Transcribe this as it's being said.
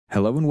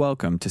Hello and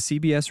welcome to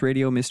CBS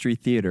Radio Mystery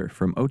Theater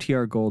from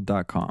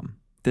OTRGold.com.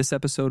 This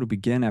episode will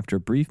begin after a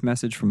brief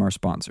message from our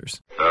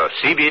sponsors. The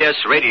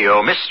CBS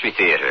Radio Mystery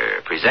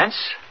Theater presents...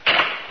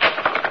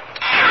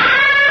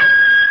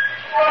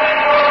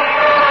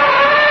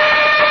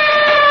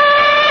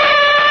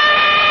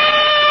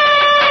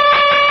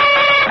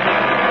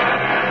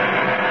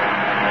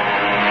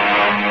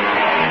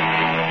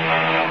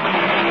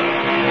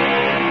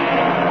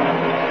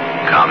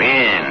 Come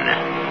in.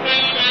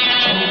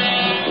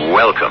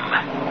 Welcome.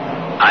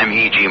 I'm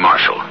E.G.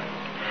 Marshall.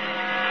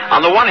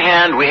 On the one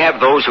hand, we have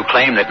those who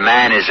claim that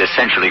man is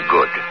essentially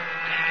good.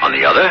 On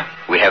the other,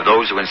 we have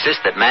those who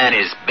insist that man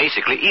is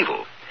basically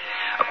evil.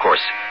 Of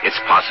course, it's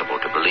possible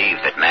to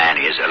believe that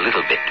man is a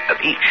little bit of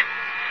each.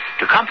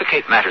 To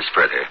complicate matters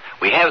further,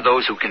 we have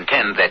those who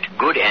contend that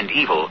good and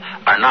evil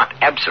are not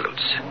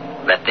absolutes,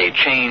 that they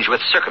change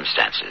with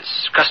circumstances,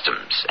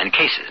 customs, and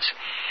cases.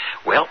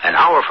 Well, an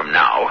hour from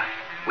now,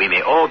 we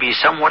may all be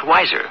somewhat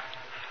wiser,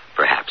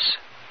 perhaps.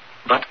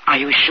 But are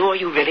you sure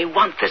you really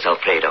want this,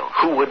 Alfredo?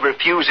 Who would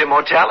refuse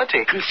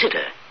immortality? Consider,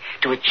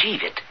 to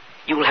achieve it,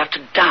 you will have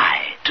to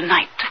die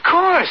tonight. Of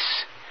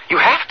course. You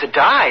have to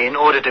die in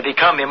order to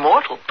become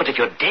immortal. But if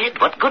you're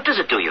dead, what good does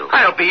it do you?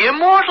 I'll be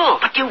immortal.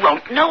 But you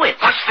won't know it.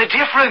 What's the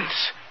difference?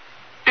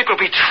 It will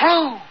be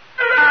true.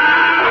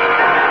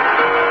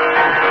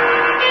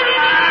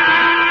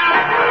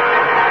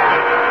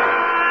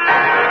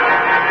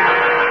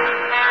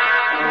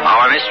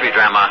 Our mystery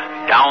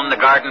drama, Down the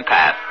Garden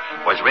Path,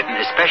 was written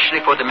especially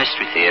for the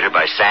Mystery Theater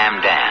by Sam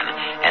Dan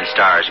and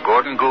stars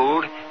Gordon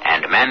Gould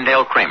and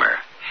Mandel Kramer.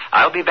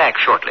 I'll be back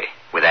shortly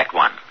with Act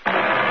One.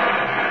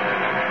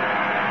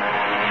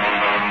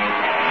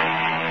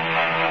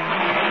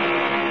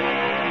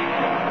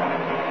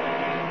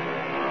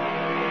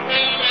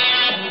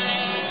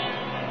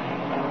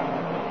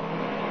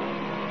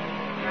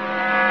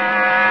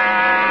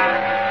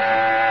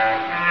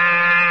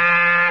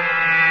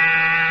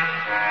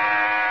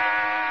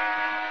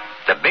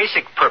 The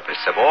basic purpose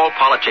of all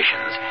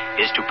politicians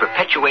is to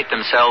perpetuate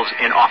themselves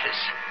in office.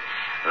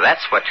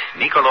 That's what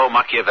Niccolo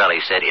Machiavelli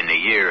said in the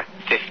year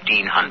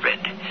 1500.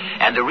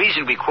 And the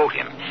reason we quote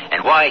him,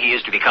 and why he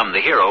is to become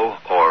the hero,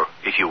 or,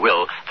 if you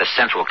will, the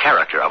central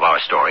character of our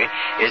story,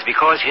 is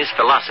because his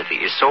philosophy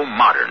is so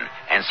modern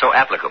and so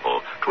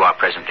applicable to our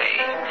present day.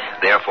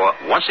 Therefore,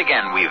 once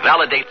again, we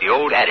validate the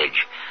old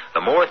adage,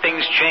 the more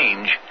things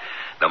change,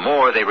 the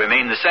more they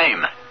remain the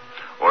same.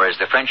 Or as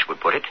the French would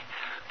put it,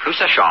 plus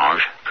ça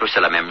change, plus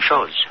c'est la même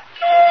chose.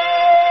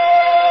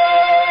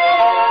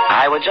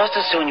 I would just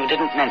as soon you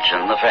didn't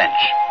mention the French,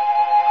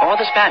 or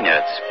the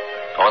Spaniards,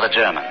 or the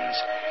Germans.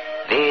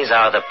 These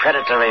are the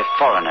predatory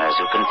foreigners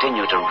who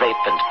continue to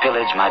rape and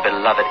pillage my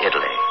beloved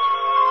Italy.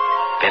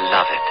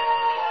 Beloved.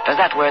 Does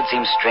that word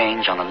seem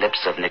strange on the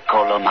lips of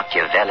Niccolo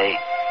Machiavelli?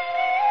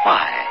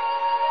 Why?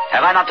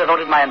 Have I not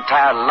devoted my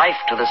entire life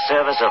to the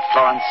service of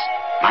Florence,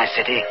 my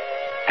city,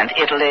 and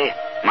Italy,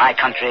 my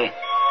country?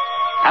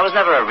 I was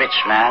never a rich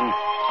man,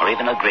 or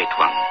even a great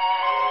one.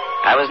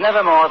 I was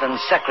never more than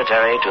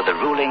secretary to the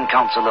ruling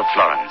council of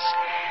Florence.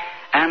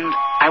 And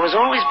I was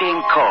always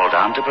being called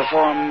on to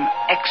perform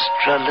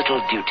extra little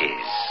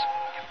duties.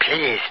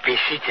 Please be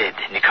seated,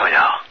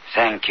 Niccolo.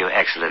 Thank you,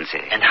 Excellency.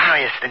 And how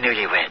is the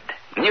newlywed?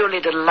 Newly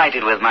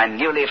delighted with my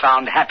newly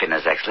found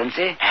happiness,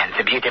 Excellency. And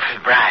the beautiful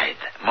bride,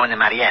 Monna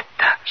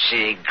Marietta.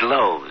 She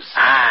glows.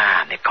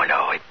 Ah,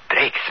 Niccolo, it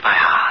breaks my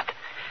heart.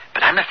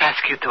 But I must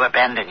ask you to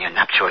abandon your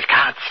nuptial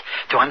cards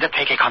to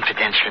undertake a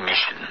confidential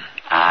mission.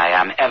 I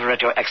am ever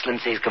at your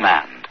Excellency's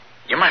command.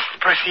 You must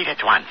proceed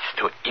at once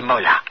to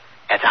Imola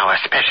as our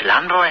special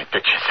envoy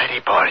to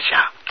Cesare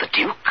Borgia. The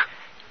Duke?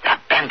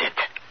 That bandit.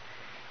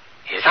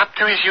 He is up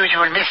to his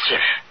usual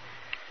mischief.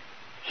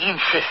 He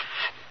insists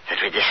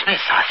that we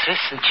dismiss our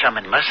Swiss and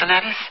German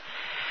mercenaries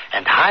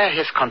and hire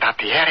his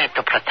condottiere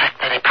to protect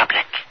the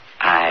Republic.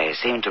 I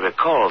seem to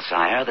recall,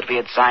 sire, that we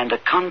had signed a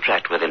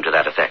contract with him to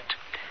that effect.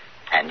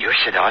 And you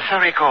should also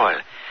recall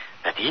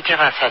that each of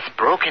us has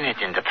broken it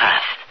in the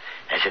past,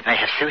 as it may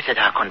have suited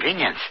our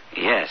convenience.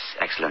 Yes,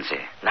 Excellency.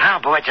 Now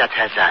Borgia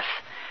tells us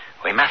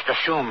we must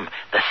assume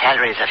the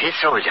salaries of his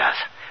soldiers,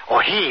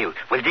 or he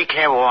will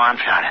declare war on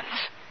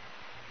Florence.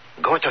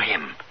 Go to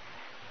him,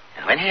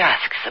 and when he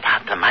asks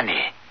about the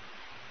money,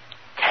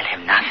 tell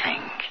him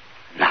nothing.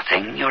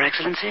 Nothing, Your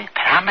Excellency?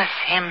 Promise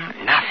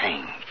him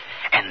nothing,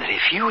 and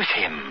refuse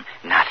him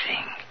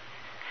nothing.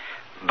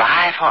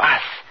 Buy for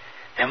us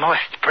the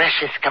most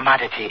precious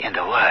commodity in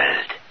the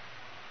world.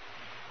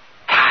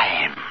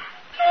 Time.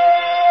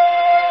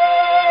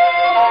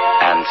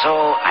 And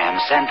so I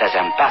am sent as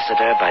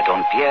ambassador by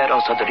Don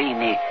Piero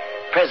Soderini,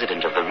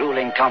 president of the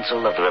ruling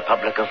council of the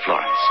Republic of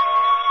Florence.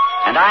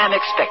 And I am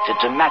expected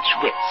to match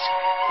wits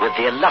with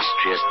the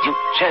illustrious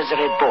Duke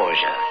Cesare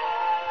Borgia,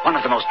 one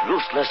of the most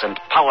ruthless and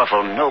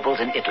powerful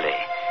nobles in Italy,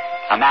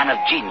 a man of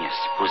genius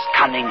whose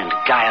cunning and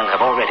guile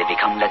have already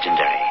become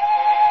legendary.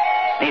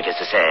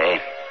 Needless to say,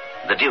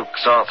 the Duke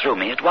saw through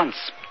me at once.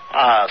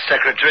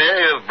 Secretary,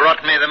 you've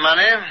brought me the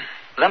money.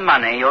 The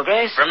money, Your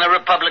Grace? From the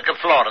Republic of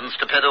Florence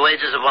to pay the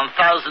wages of 1,000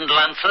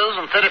 lancers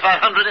and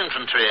 3,500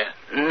 infantry.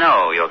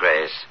 No, Your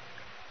Grace.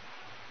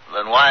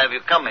 Then why have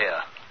you come here?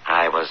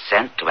 I was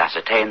sent to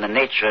ascertain the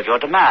nature of your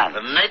demand.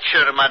 The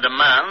nature of my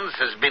demands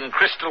has been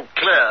crystal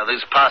clear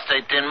these past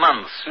 18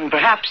 months.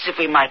 Perhaps if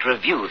we might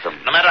review them.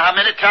 No matter how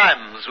many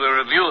times we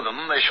review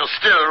them, they shall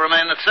still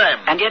remain the same.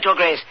 And yet, Your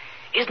Grace,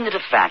 isn't it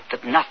a fact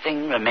that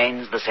nothing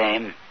remains the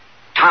same?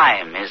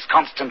 Time is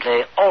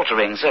constantly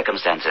altering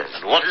circumstances.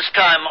 And what is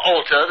time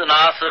altered in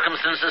our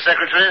circumstances,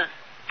 Secretary?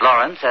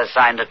 Florence has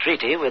signed a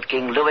treaty with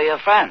King Louis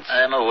of France.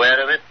 I am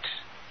aware of it.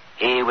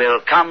 He will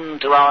come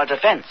to our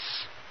defense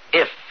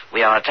if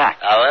we are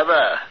attacked.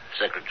 However,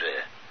 Secretary,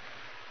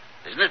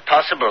 isn't it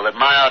possible that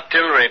my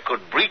artillery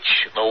could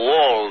breach the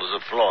walls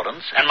of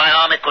Florence and my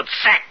army could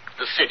sack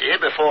the city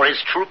before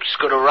his troops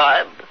could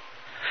arrive?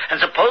 And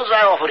suppose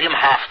I offered him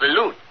half the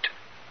loot.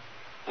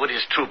 Would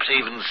his troops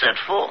even set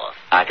forth?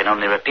 I can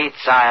only repeat,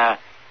 sire,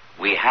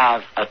 we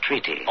have a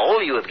treaty.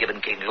 All you have given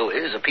King Louis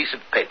is a piece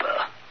of paper.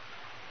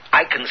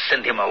 I can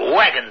send him a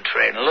wagon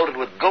train loaded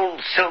with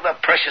gold, silver,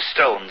 precious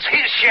stones,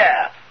 his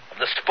share of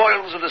the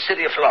spoils of the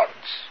city of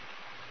Florence.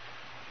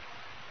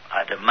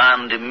 I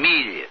demand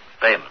immediate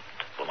payment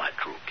for my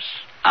troops.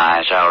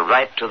 I shall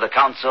write to the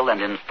council and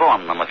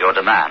inform them of your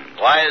demand.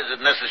 Why is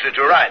it necessary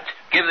to write?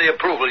 Give the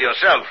approval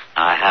yourself.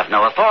 I have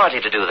no authority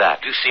to do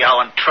that. Do you see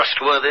how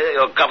untrustworthy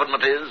your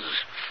government is?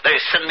 They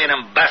send me an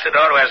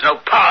ambassador who has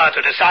no power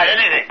to decide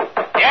anything.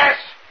 Yes?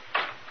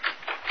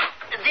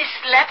 This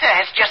letter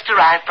has just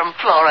arrived from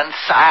Florence,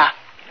 sire.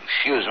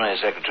 Excuse me,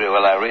 Secretary,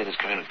 while I read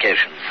this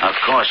communication. Of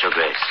course, Your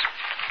Grace.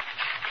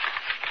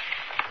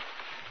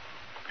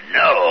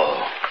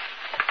 No.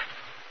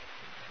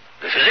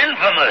 This is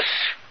infamous.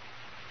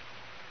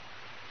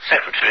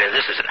 Secretary,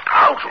 this is an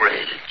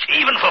outrage,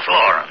 even for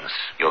Florence.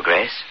 Your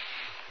Grace?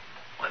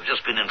 I've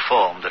just been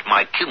informed that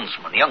my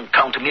kinsman, young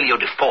Count Emilio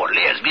de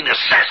Forli, has been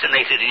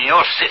assassinated in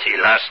your city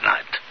last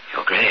night.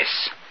 Your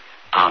Grace,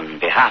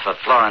 on behalf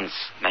of Florence,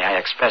 may I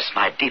express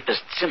my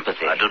deepest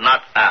sympathy? I do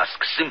not ask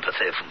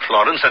sympathy from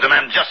Florence. I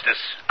demand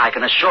justice. I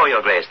can assure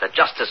Your Grace that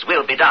justice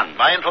will be done.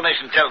 My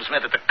information tells me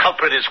that the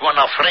culprit is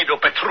one Alfredo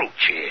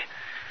Petrucci.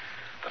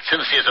 But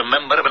since he is a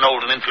member of an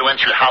old and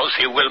influential house,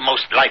 he will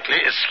most likely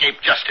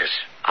escape justice.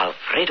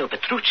 Alfredo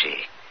Petrucci?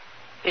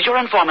 Is your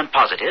informant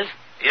positive?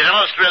 He is a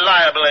most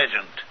reliable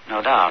agent.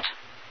 No doubt.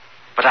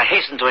 But I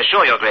hasten to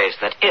assure Your Grace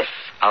that if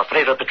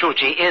Alfredo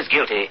Petrucci is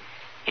guilty,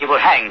 he will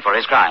hang for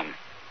his crime.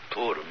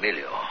 Poor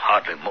Emilio,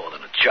 hardly more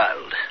than a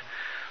child.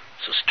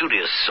 So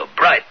studious, so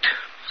bright,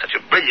 such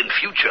a brilliant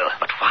future.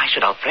 But why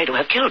should Alfredo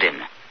have killed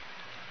him?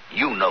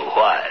 You know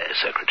why,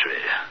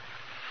 Secretary.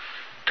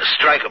 To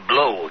strike a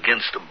blow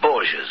against the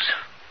Borgias,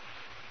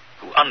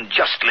 who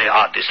unjustly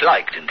are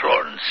disliked in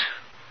Florence.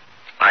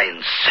 I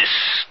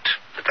insist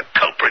that the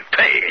culprit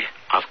pay.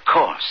 Of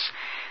course.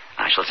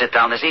 I shall sit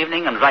down this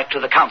evening and write to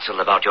the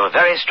council about your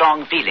very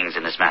strong feelings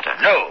in this matter.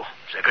 No,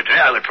 Secretary,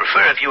 I would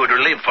prefer if you would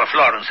leave for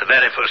Florence the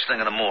very first thing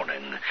in the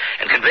morning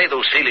and convey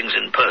those feelings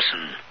in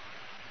person.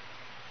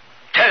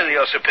 Tell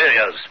your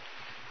superiors,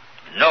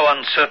 in no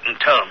uncertain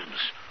terms,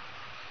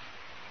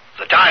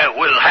 that I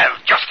will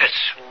have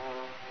justice.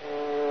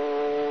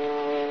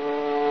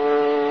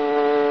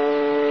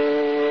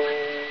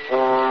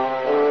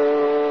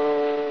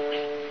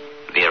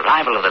 The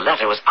arrival of the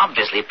letter was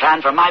obviously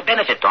planned for my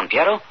benefit, Don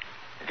Piero.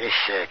 This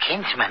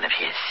kinsman of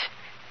his,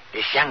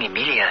 this young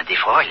Emilio de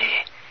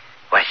Forli,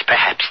 was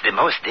perhaps the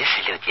most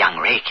dissolute young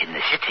rake in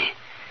the city.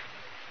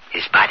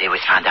 His body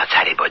was found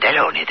outside a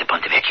bordello near the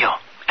Ponte Vecchio.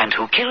 And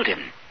who killed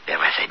him? There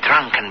was a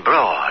drunken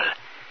brawl.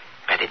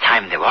 By the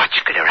time the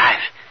watch could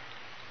arrive,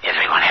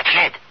 everyone had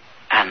fled.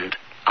 And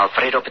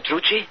Alfredo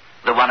Petrucci,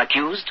 the one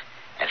accused?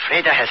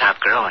 Alfredo has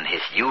outgrown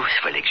his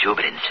youthful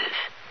exuberances.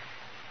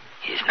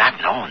 He is not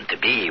known to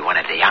be one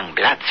of the young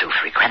bloods who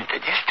frequent the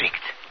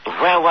district.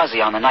 Where was he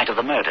on the night of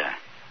the murder?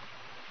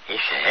 He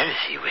says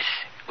he was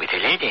with a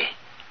lady.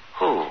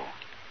 Who?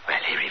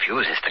 Well, he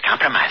refuses to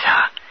compromise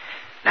her.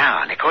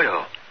 Now,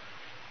 Nicolo,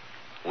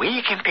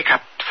 we can pick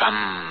up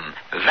some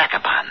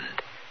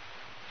vagabond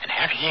and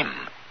have him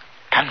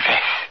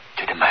confess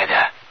to the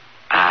murder.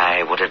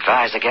 I would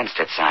advise against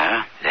it,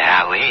 sire. There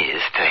are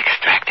ways to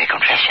extract a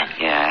confession.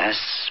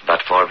 Yes,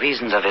 but for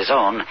reasons of his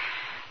own,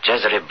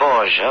 Cesare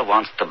Borgia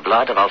wants the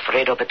blood of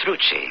Alfredo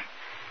Petrucci,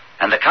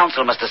 and the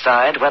council must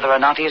decide whether or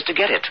not he is to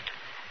get it.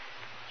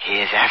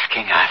 He is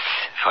asking us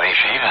for a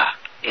favor.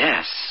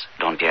 Yes,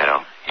 Don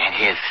Piero. And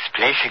he is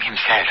placing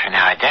himself in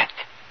our debt.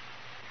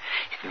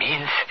 It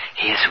means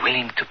he is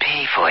willing to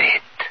pay for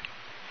it.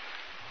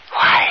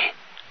 Why?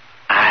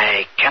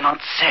 I cannot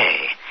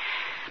say,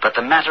 but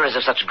the matter is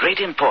of such great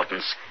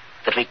importance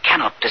that we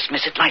cannot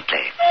dismiss it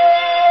lightly.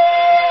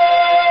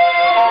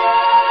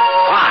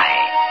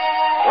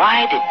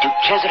 Why did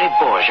Duke Cesare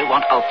Borgia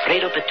want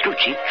Alfredo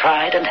Petrucci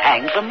tried and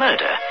hanged for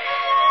murder?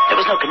 There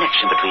was no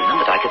connection between them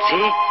that I could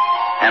see,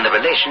 and the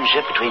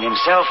relationship between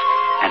himself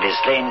and his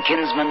slain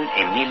kinsman,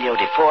 Emilio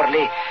de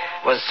Forli,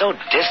 was so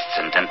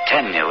distant and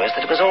tenuous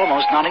that it was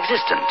almost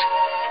non-existent.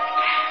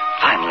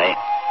 Finally,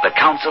 the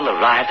council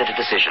arrived at a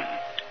decision.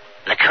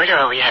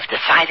 Niccolo, we have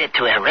decided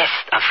to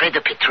arrest Alfredo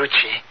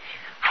Petrucci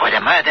for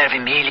the murder of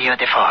Emilio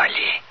De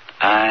Forli.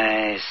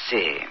 I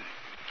see.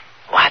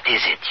 What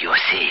is it you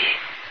see?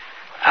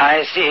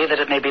 I see that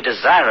it may be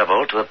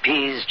desirable to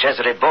appease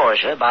Cesare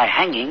Borgia by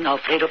hanging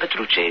Alfredo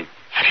Petrucci.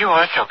 Have you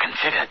also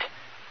considered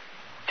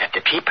that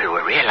the people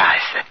will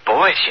realize that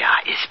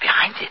Borgia is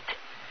behind it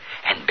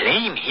and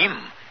blame him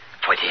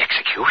for the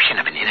execution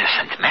of an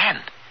innocent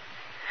man?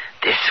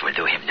 This will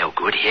do him no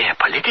good here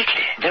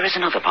politically. There is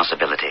another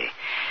possibility.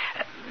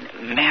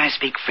 May I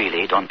speak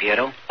freely, Don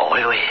Piero?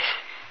 Always.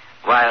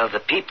 While the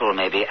people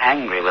may be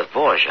angry with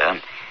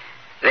Borgia,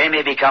 they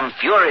may become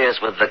furious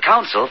with the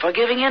council for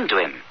giving in to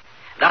him.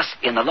 Thus,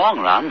 in the long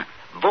run,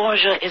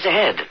 Borgia is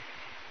ahead.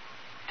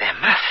 There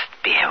must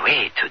be a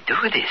way to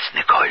do this,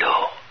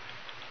 Niccolo.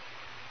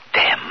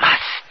 There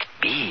must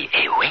be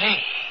a way.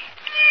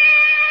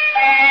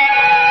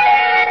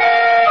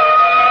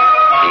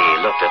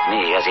 He looked at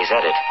me as he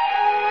said it.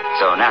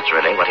 So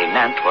naturally, what he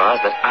meant was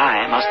that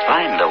I must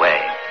find a way.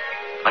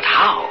 But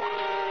how?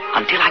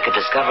 Until I could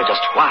discover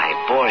just why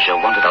Borgia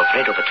wanted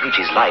Alfredo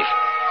Petrucci's life,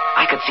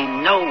 I could see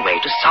no way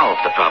to solve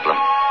the problem.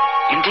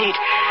 Indeed,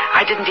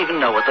 I didn't even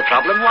know what the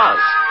problem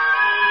was.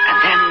 And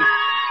then,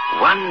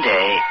 one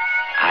day,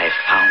 I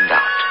found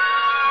out.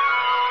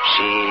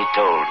 She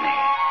told me.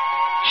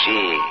 She,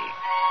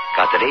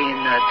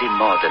 Caterina di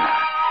Modena,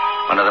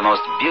 one of the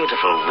most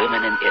beautiful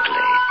women in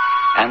Italy,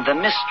 and the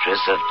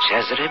mistress of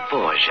Cesare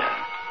Borgia.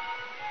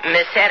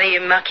 Messere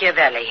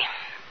Machiavelli,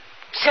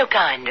 so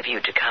kind of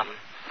you to come.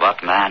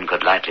 What man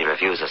could lightly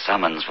refuse a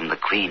summons from the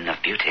Queen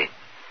of Beauty?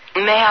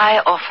 May I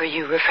offer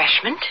you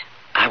refreshment?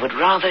 I would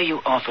rather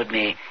you offered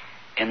me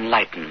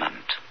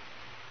enlightenment.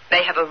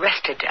 They have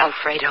arrested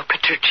Alfredo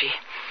Petrucci.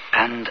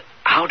 And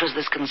how does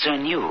this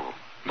concern you,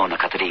 Monna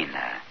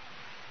Caterina?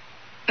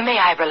 May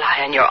I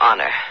rely on your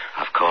honor?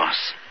 Of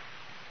course.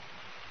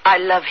 I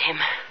love him.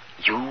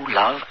 You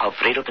love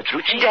Alfredo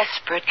Petrucci?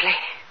 Desperately.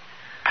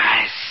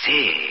 I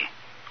see.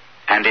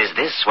 And is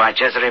this why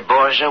Cesare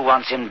Borgia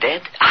wants him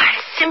dead? I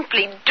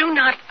simply do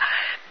not...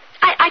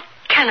 I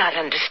cannot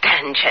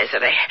understand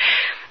Cesare.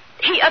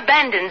 He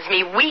abandons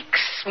me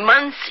weeks,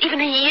 months,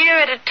 even a year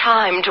at a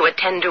time to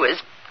attend to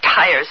his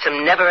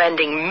tiresome,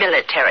 never-ending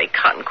military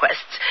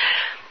conquests.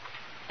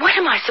 What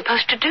am I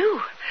supposed to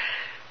do?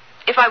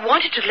 If I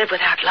wanted to live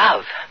without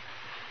love,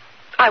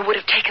 I would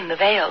have taken the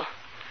veil.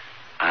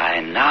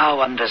 I now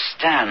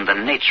understand the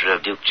nature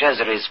of Duke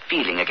Cesare's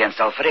feeling against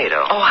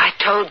Alfredo. Oh, I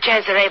told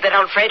Cesare that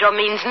Alfredo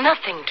means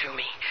nothing to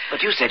me.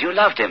 But you said you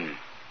loved him.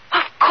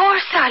 Of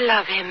course I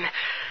love him.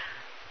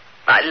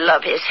 I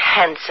love his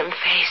handsome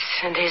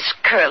face and his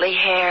curly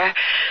hair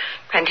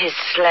and his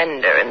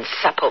slender and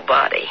supple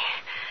body.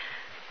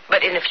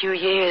 But in a few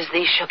years,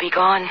 these shall be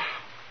gone.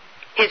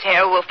 His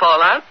hair will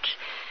fall out.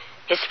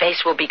 His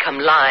face will become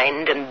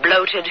lined and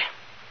bloated.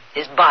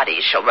 His body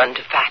shall run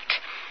to fat.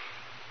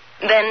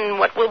 Then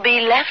what will be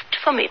left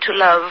for me to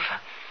love?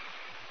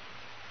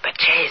 But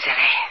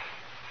Cesare,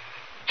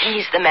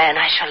 he's the man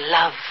I shall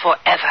love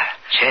forever.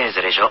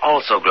 Cesare shall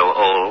also grow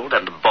old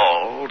and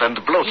bald and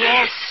bloated.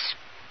 Yes,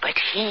 but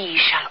he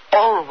shall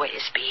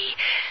always be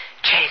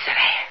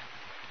Cesare.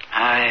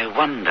 I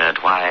wondered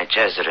why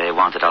Cesare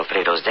wanted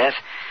Alfredo's death.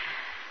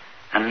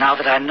 And now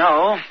that I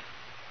know,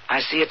 I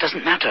see it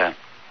doesn't matter.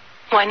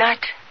 Why not?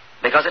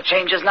 Because it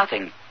changes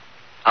nothing.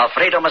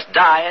 Alfredo must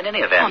die in any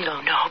event.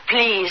 Oh, no.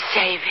 Please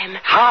save him.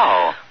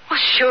 How? Well,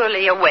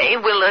 surely a way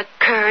will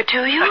occur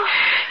to you.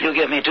 You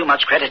give me too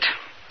much credit.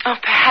 Oh,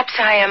 perhaps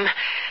I am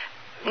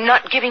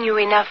not giving you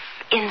enough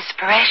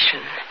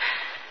inspiration.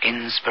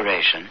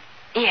 Inspiration?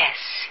 Yes.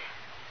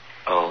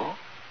 Oh?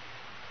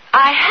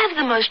 I have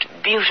the most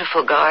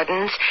beautiful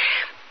gardens.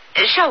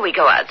 Shall we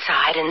go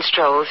outside and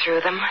stroll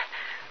through them?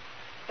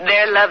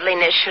 Their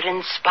loveliness should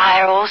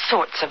inspire all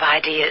sorts of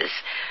ideas.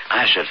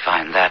 I should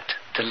find that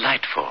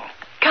delightful.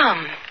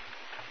 Come.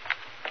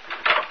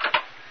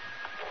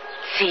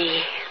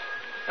 See,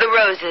 the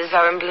roses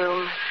are in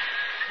bloom.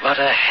 What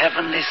a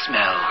heavenly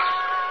smell.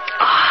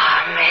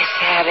 Ah,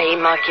 Messere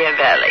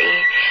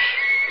Machiavelli.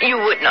 You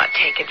would not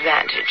take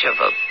advantage of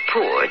a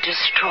poor,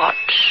 distraught,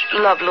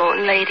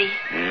 lovelorn lady?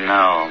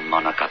 No,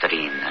 Monna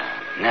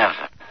Caterina,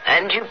 never.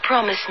 And you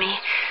promise me,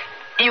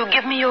 you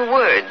give me your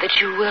word that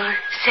you will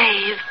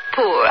save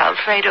poor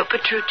Alfredo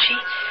Petrucci?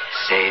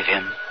 Save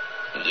him?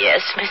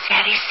 Yes,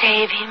 Messere,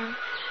 save him.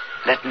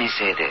 Let me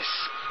say this.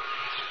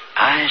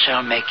 I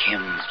shall make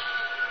him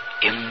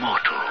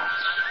immortal.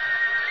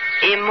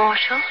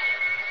 Immortal?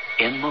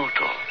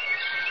 Immortal.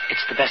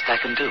 It's the best I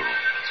can do.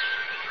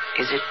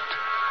 Is it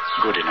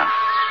good enough?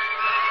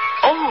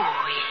 Oh,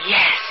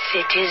 yes,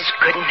 it is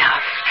good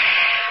enough.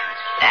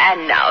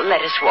 And now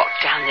let us walk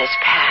down this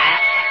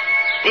path.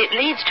 It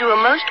leads to a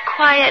most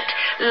quiet,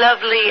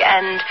 lovely,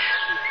 and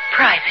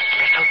private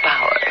little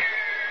bower.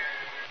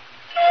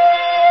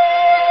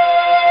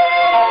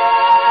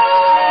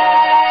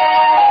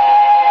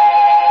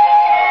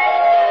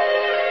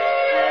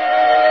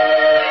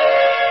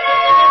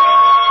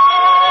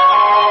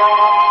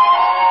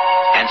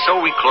 And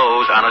so we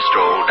close on a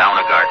stroll down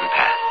a garden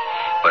path.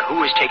 but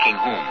who is taking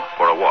whom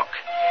for a walk?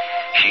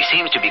 She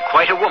seems to be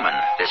quite a woman,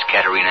 this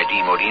Caterina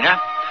di Modena.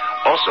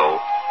 Also,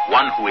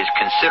 one who is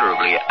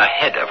considerably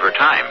ahead of her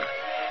time.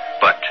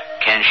 But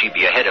can she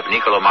be ahead of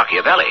Niccolo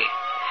Machiavelli?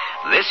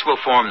 This will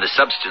form the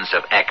substance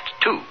of Act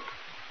 2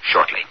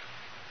 shortly.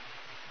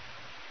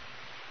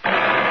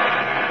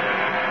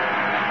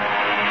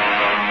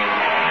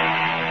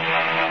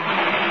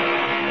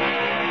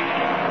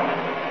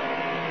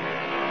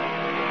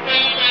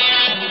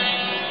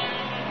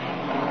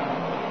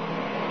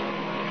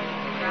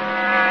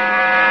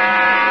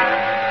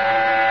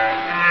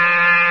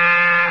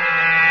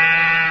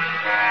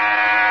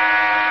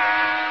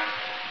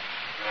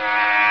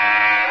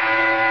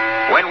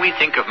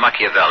 Think of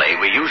Machiavelli,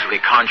 we usually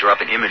conjure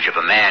up an image of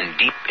a man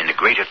deep in the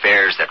great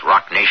affairs that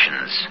rock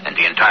nations and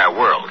the entire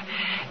world.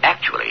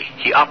 Actually,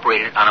 he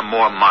operated on a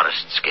more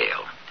modest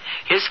scale.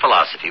 His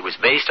philosophy was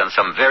based on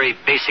some very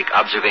basic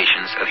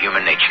observations of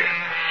human nature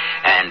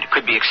and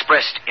could be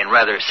expressed in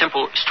rather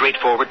simple,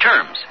 straightforward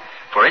terms.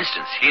 For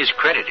instance, he is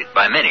credited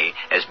by many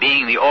as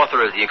being the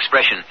author of the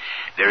expression,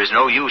 "There is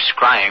no use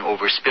crying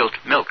over spilt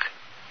milk."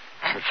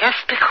 And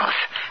just because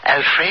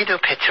Alfredo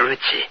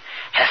Petrucci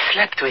has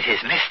slept with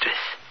his mistress,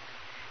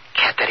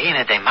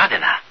 Caterina de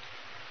Modena,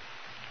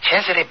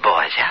 Cesare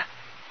Borgia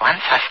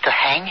wants us to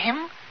hang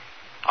him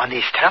on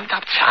these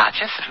trumped-up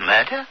charges of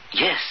murder?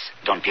 Yes,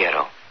 Don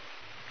Piero.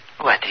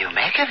 What do you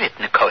make of it,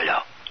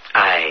 Niccolo?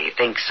 I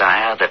think,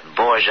 sire, that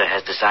Borgia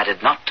has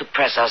decided not to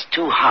press us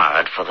too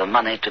hard for the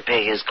money to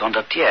pay his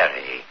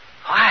condottieri.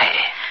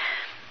 Why?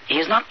 He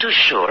is not too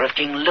sure of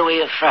King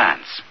Louis of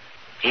France.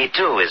 He,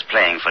 too, is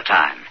playing for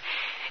time.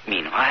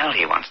 Meanwhile,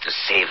 he wants to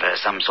savor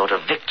some sort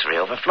of victory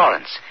over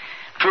Florence.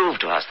 Prove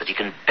to us that he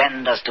can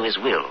bend us to his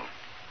will.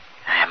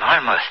 I am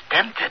almost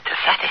tempted to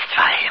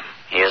satisfy him.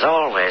 He is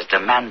always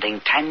demanding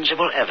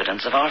tangible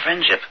evidence of our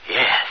friendship.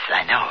 Yes,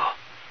 I know.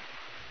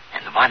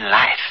 And one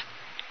life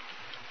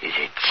is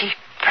a cheap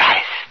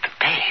price to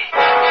pay.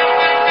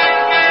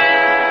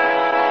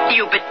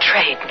 You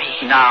betrayed me.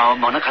 Now,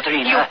 Monna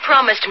Caterina... You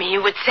promised me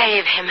you would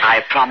save him. I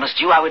promised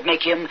you I would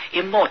make him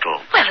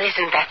immortal. Well,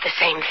 isn't that the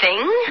same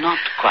thing? Not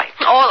quite.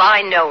 All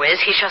I know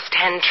is he shall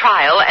stand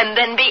trial and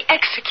then be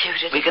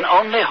executed. We can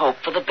only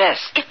hope for the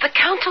best. If the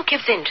council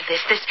gives in to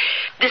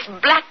this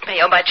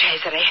blackmail by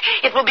Cesare,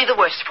 it will be the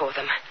worse for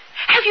them.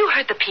 Have you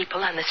heard the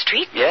people on the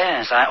street?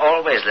 Yes, I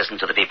always listen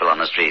to the people on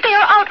the street. They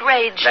are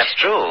outraged. That's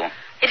true.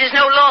 It is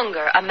no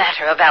longer a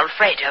matter of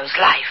Alfredo's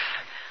life.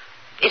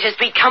 It has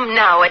become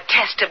now a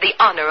test of the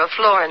honor of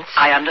Florence.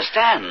 I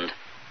understand.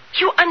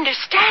 You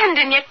understand,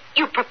 and yet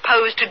you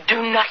propose to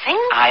do nothing?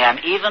 I am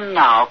even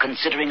now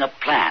considering a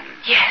plan.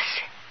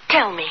 Yes.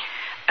 Tell me.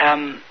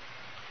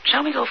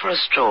 Shall we go for a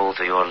stroll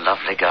through your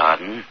lovely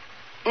garden?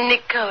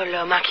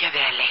 Niccolo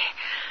Machiavelli,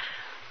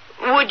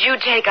 would you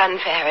take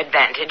unfair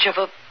advantage of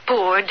a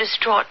poor,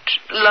 distraught,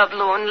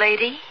 lovelorn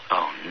lady?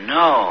 Oh,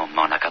 no,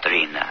 Monna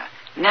Caterina.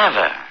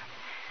 Never.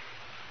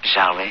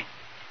 Shall we?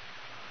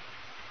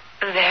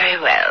 Very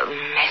well,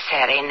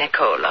 Messere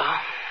Niccolo.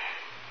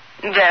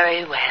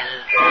 Very well.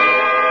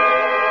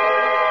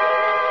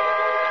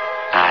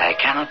 I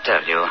cannot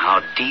tell you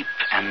how deep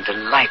and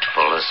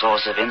delightful a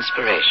source of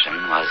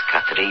inspiration was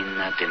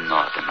Caterina di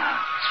Modena.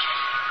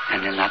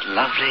 And in that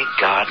lovely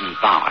garden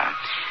bower,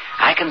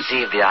 I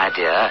conceived the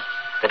idea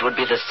that would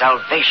be the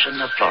salvation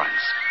of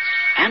Florence.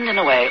 And in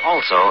a way,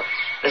 also,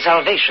 the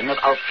salvation of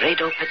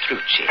Alfredo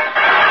Petrucci.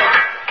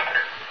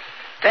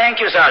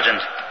 Thank you,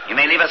 Sergeant. You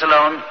may leave us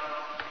alone.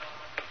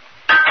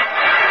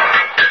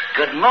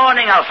 Good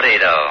morning,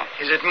 Alfredo.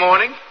 Is it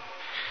morning?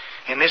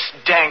 In this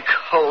dank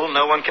hole,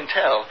 no one can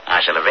tell.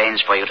 I shall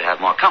arrange for you to have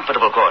more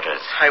comfortable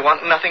quarters. I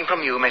want nothing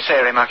from you,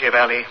 Messere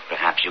Machiavelli.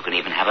 Perhaps you can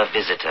even have a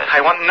visitor.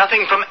 I want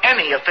nothing from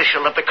any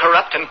official of the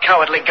corrupt and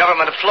cowardly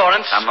government of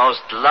Florence. A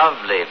most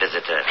lovely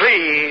visitor.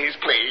 Please,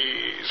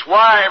 please.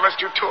 Why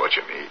must you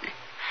torture me?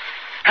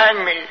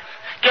 Hang me.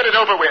 Get it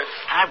over with.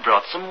 I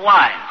brought some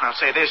wine. I'll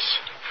say this.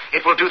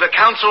 It will do the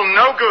council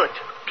no good.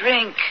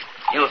 Drink.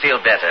 You'll feel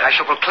better. I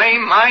shall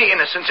proclaim my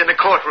innocence in the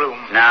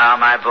courtroom. Now,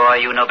 my boy,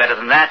 you know better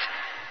than that.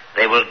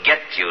 They will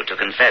get you to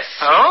confess.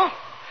 Oh?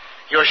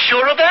 You're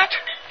sure of that?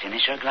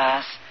 Finish your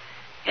glass?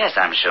 Yes,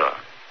 I'm sure.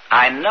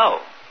 I know.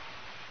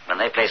 When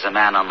they place a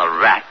man on the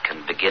rack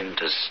and begin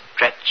to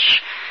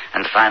stretch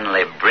and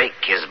finally break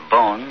his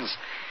bones,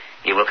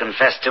 he will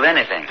confess to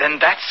anything. Then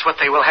that's what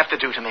they will have to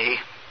do to me.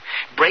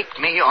 Break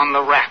me on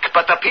the rack.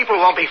 But the people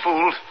won't be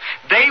fooled.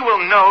 They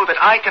will know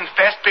that I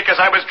confessed because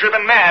I was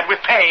driven mad with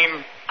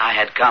pain. I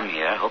had come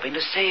here hoping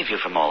to save you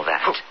from all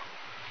that. Oh.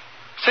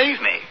 Save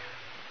me?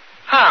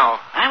 How?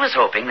 I was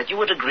hoping that you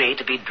would agree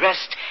to be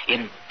dressed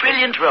in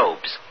brilliant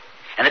robes,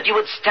 and that you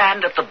would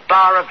stand at the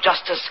bar of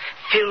justice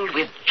filled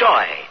with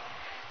joy,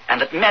 and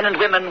that men and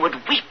women would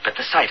weep at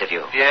the sight of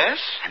you. Yes?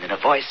 And in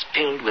a voice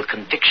filled with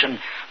conviction,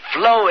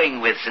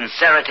 flowing with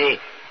sincerity,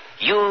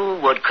 you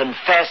would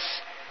confess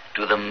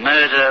to the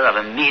murder of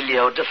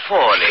Emilio de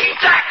Forli.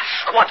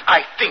 That's what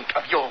I think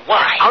of your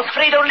wine.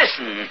 Alfredo,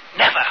 listen.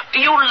 Never. Do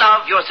you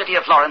love your city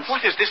of Florence? What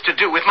has this to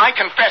do with my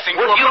confessing?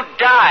 Would you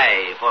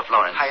die for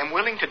Florence? I am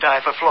willing to die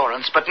for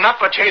Florence, but not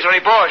for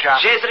Cesare Borgia.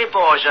 Cesare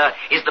Borgia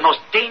is the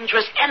most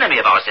dangerous enemy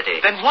of our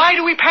city. Then why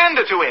do we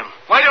pander to him?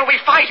 Why don't we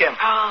fight him?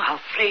 Ah,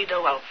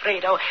 Alfredo.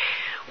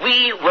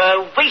 We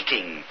were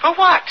waiting. For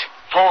what?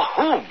 For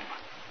whom?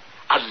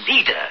 A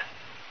leader.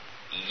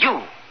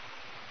 You.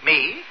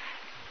 Me?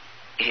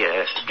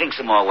 Here, drink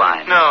some more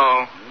wine.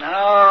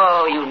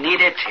 No, you need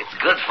it.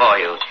 It's good for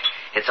you.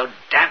 It's so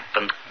damp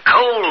and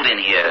cold in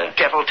here.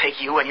 Devil take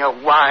you and your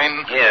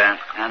wine. Here,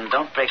 and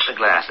don't break the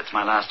glass. It's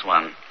my last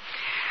one.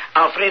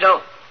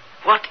 Alfredo,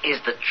 what is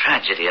the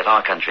tragedy of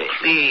our country?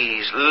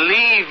 Please,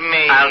 leave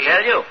me. I'll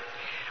tell you.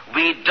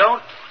 We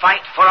don't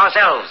fight for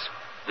ourselves.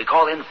 We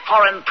call in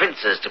foreign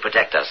princes to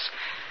protect us.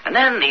 And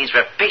then these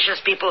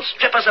rapacious people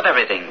strip us of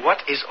everything.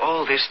 What is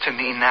all this to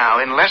me now?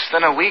 In less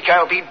than a week,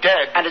 I'll be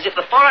dead. And as if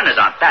the foreigners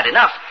aren't bad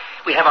enough,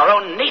 we have our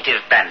own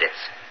native bandits,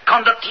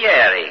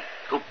 condottieri,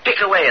 who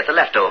pick away at the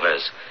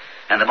leftovers.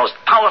 And the most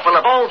powerful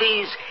of all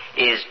these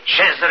is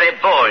Cesare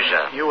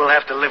Borgia. You will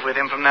have to live with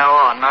him from now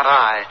on, not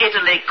I.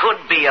 Italy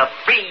could be a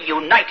free,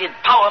 united,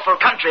 powerful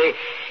country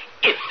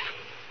if...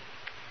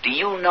 Do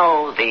you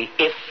know the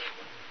if?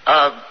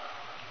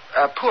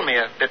 Pour me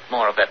a bit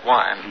more of that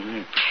wine.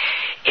 Mm-hmm.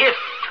 If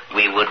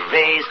we would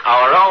raise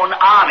our own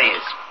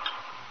armies.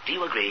 Do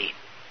you agree?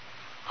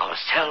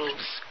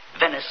 Ourselves,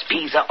 Venice,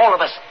 Pisa, all of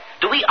us.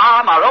 Do we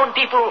arm our own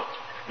people?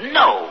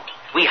 No.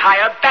 We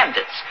hire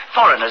bandits,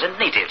 foreigners and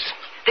natives.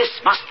 This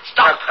must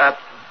stop.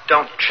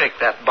 Don't shake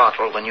that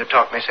bottle when you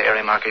talk,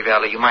 Messere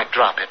Machiavelli. You might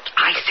drop it.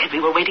 I said we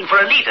were waiting for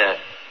a leader.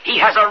 He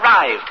has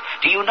arrived.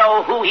 Do you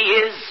know who he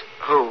is?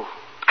 Who?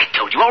 I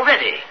told you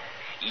already.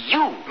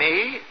 You.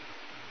 Me?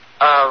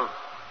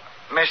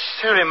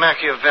 Messere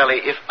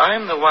Machiavelli, if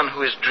I'm the one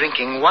who is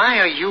drinking, why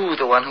are you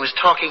the one who is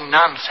talking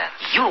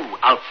nonsense? You,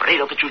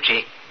 Alfredo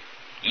Petrucci.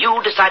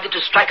 You decided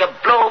to strike a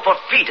blow for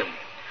freedom.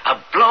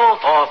 A blow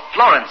for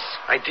Florence.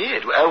 I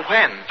did.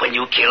 When? When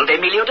you killed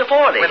Emilio de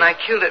Forli. When I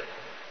killed it.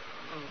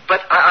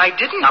 But I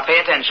didn't. Now pay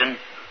attention.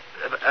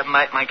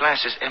 My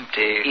glass is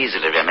empty.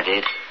 Easily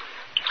remedied.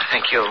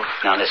 Thank you.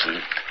 Now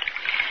listen.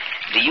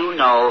 Do you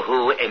know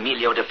who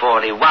Emilio de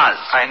Forli was?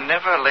 I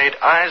never laid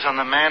eyes on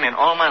the man in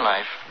all my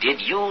life.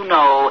 Did you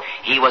know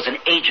he was an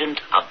agent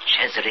of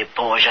Cesare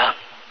Borgia?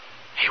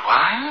 He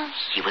was?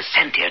 He was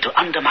sent here to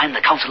undermine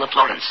the Council of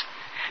Florence,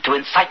 to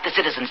incite the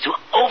citizens to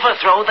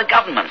overthrow the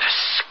government.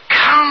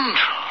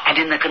 Scoundrel! And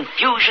in the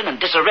confusion and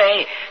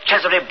disarray,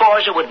 Cesare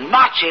Borgia would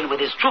march in with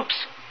his troops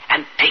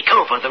and take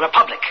over the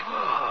Republic.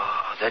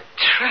 Oh, the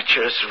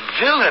treacherous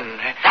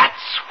villain.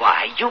 That's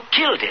why you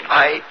killed him.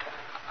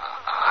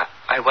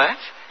 I what?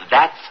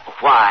 That's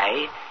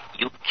why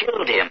you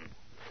killed him.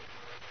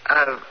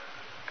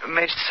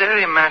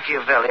 Messere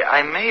Machiavelli,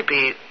 I may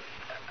be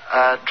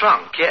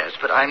drunk, yes,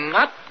 but I'm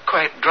not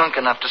quite drunk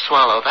enough to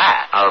swallow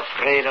that.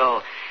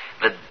 Alfredo,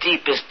 the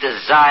deepest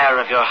desire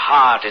of your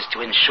heart is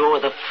to ensure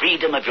the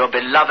freedom of your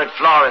beloved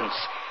Florence.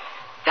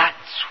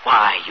 That's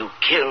why you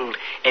killed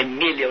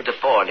Emilio de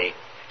Forli.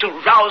 To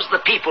rouse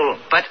the people.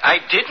 But I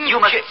didn't... You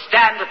must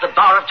stand at the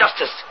bar of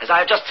justice, as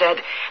I have just said,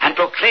 and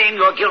proclaim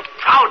your guilt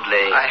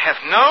proudly. I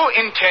have no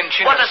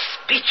intention... What a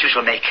speech you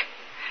shall make.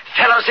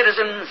 Fellow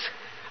citizens,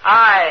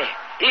 I,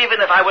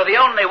 even if I were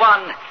the only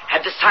one,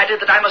 had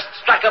decided that I must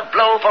strike a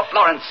blow for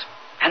Florence.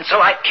 And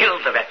so I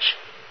killed the wretch.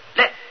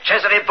 Let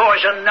Cesare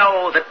Borgia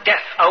know that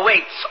death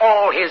awaits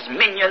all his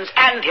minions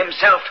and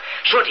himself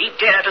should he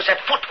dare to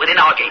set foot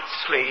within our gates.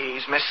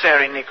 Please,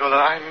 Messere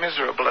Niccolo, I'm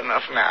miserable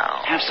enough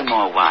now. Have some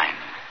more wine.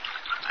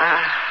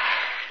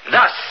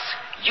 Thus,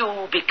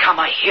 you become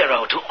a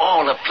hero to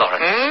all of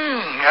Florence.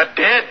 A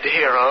dead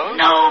hero?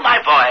 No,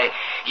 my boy.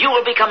 You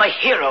will become a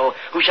hero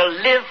who shall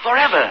live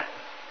forever.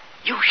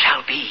 You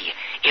shall be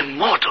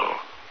immortal.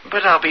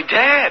 But I'll be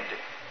dead.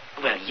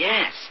 Well,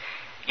 yes.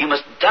 You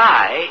must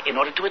die in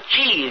order to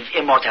achieve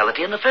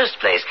immortality in the first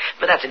place.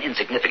 But that's an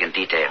insignificant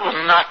detail.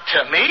 Well, not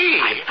to me.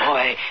 My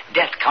boy,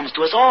 death comes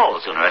to us all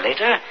sooner or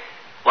later.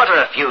 What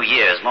are a few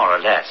years, more or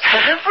less?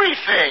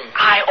 Everything.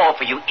 I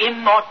offer you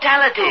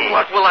immortality.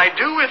 What will I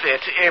do with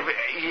it?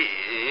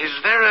 Is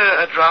there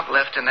a drop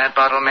left in that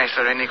bottle,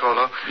 Messere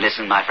Niccolo?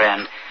 Listen, my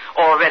friend.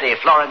 Already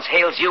Florence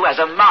hails you as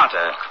a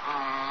martyr.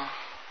 Oh,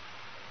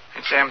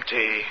 it's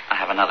empty. I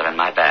have another in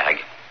my bag.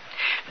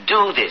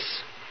 Do this.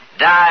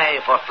 Die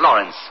for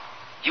Florence.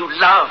 You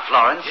love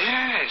Florence?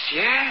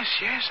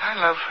 Yes, I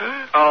love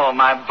her. Oh,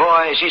 my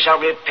boy, she shall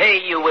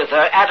repay you with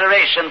her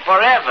adoration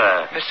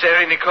forever.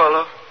 Messere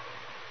Niccolo,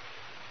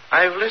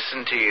 I've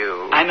listened to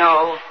you. I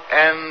know.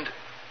 And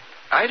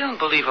I don't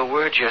believe a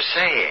word you're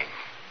saying.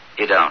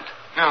 You don't?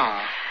 No.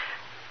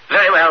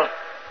 Very well.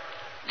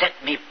 Let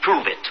me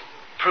prove it.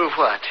 Prove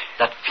what?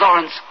 That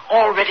Florence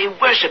already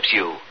worships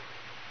you.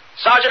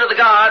 Sergeant of the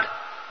Guard.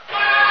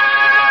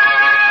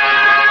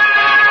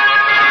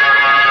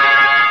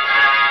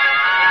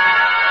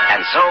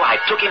 And so I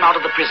took him out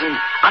of the prison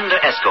under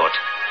escort.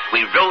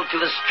 We rode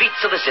through the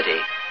streets of the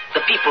city.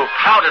 The people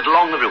crowded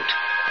along the route,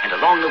 and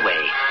along the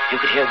way, you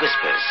could hear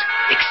whispers,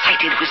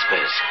 excited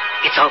whispers.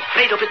 It's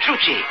Alfredo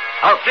Petrucci,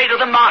 Alfredo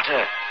the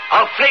martyr,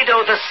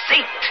 Alfredo the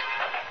saint.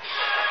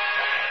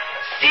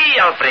 See,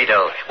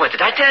 Alfredo, what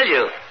did I tell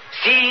you?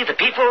 See the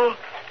people?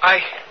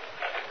 I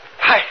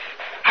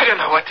don't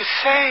know what to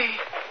say.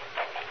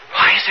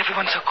 Why is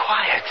everyone so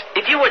quiet?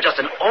 If you were just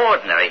an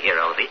ordinary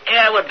hero, the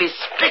air would be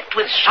split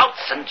with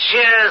shouts and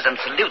cheers and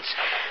salutes.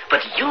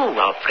 But you,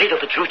 Alfredo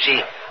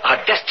Petrucci,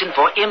 are destined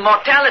for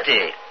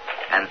immortality.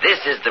 And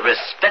this is the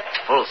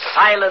respectful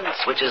silence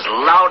which is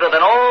louder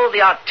than all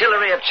the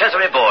artillery of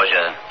Cesare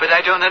Borgia. But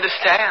I don't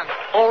understand.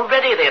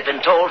 Already they have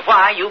been told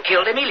why you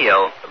killed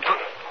Emilio.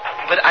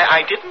 But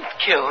I didn't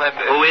kill him.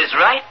 Who is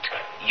right?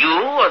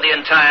 You or the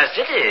entire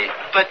city?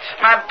 But...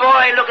 My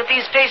boy, look at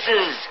these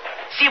faces.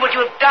 See what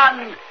you have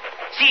done.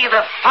 See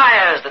the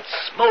fires that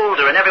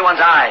smolder in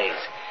everyone's eyes.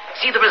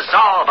 See the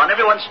resolve on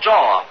everyone's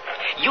jaw.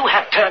 You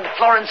have turned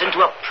Florence into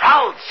a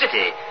proud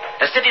city.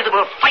 A city that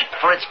will fight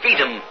for its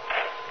freedom.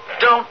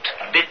 Don't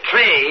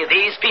betray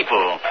these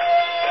people.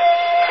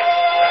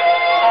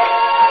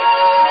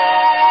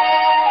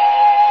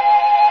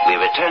 We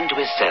returned to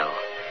his cell.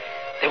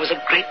 There was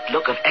a great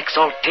look of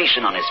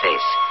exaltation on his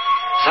face.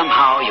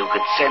 Somehow you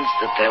could sense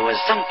that there was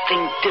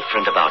something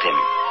different about him.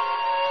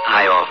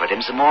 I offered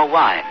him some more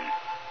wine.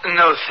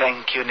 No,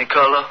 thank you,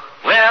 Niccolo.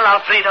 Well,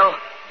 Alfredo,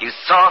 you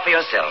saw for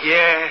yourself.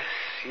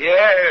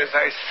 Yes,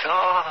 I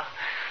saw.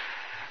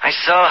 I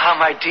saw how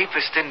my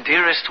deepest and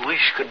dearest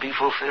wish could be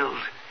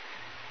fulfilled.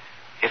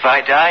 If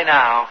I die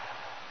now,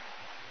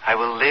 I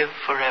will live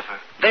forever.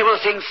 They will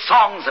sing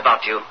songs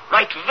about you,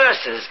 write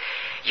verses.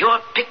 Your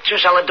picture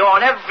shall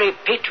adorn every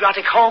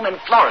patriotic home in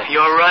Florence.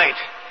 You're right.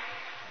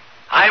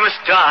 I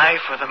must die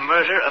for the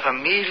murder of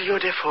Emilio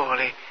De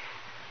Forli.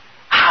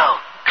 How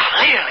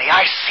clearly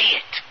I see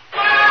it.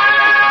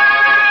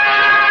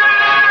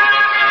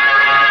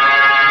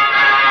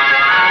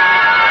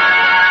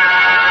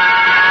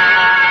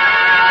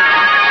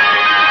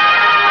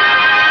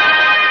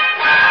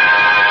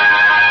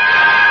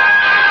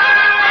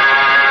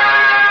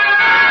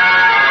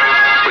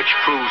 Which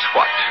proves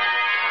what?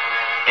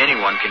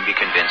 Anyone can be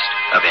convinced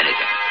of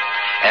anything,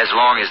 as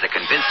long as the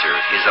convincer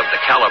is of the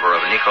caliber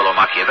of Niccolo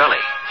Machiavelli.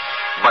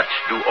 But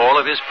do all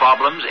of his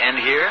problems end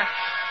here?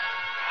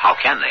 How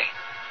can they?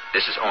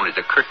 This is only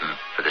the curtain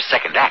for the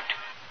second act.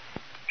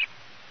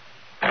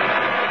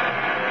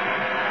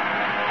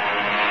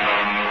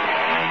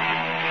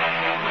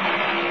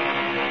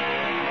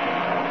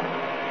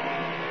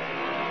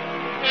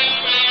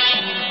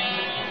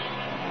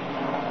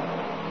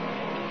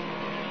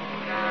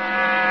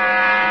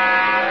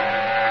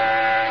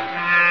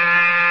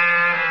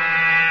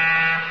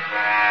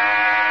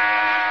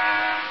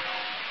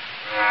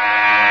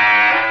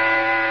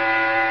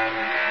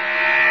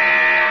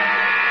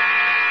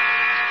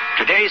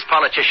 Today's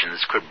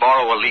politicians could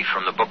borrow a leaf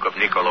from the book of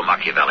Niccolo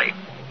Machiavelli,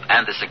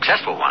 and the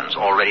successful ones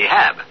already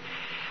have.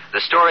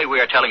 The story we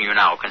are telling you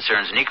now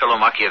concerns Niccolo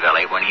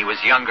Machiavelli when he was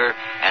younger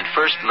and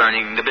first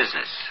learning the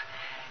business.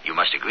 You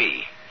must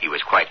agree, he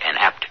was quite an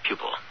apt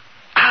pupil.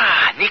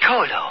 Ah,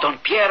 Niccolo. Don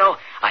Piero,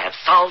 I have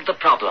solved the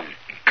problem.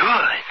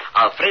 Good.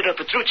 Alfredo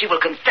Petrucci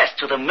will confess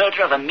to the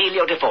murder of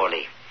Emilio De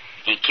Forli.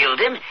 He killed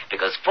him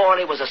because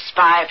Forli was a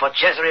spy for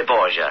Cesare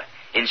Borgia.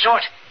 In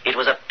short, it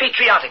was a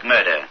patriotic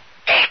murder.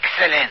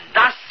 Excellent.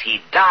 Thus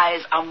he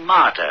dies a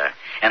martyr,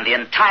 and the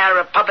entire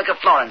Republic of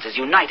Florence is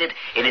united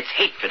in its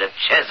hatred of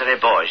Cesare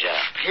Borgia.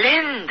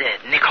 Splendid,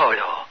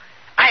 Niccolo.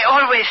 I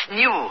always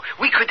knew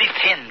we could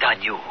depend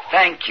on you.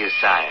 Thank you,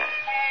 sire.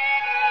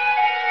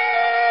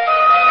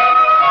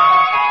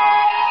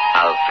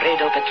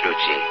 Alfredo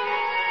Petrucci.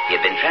 He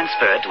had been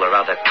transferred to a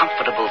rather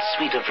comfortable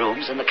suite of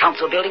rooms in the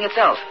council building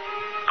itself.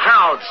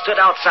 Crowds stood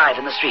outside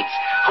in the streets,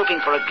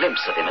 hoping for a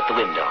glimpse of him at the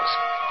windows.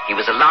 He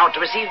was allowed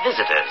to receive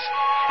visitors,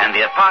 and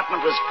the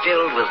apartment was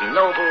filled with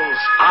nobles,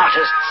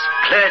 artists,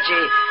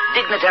 clergy,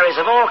 dignitaries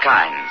of all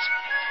kinds.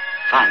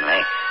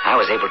 Finally, I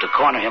was able to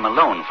corner him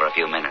alone for a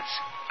few minutes.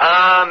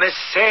 Ah,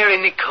 Messere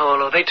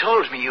Niccolo, they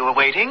told me you were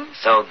waiting.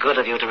 So good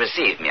of you to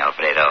receive me,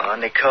 Alfredo. Oh,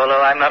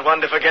 Niccolo, I'm not one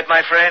to forget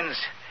my friends.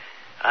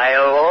 I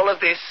owe all of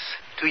this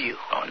to you.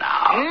 Oh,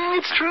 now.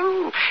 It's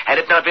true. Had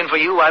it not been for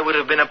you, I would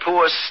have been a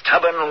poor,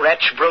 stubborn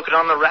wretch broken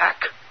on the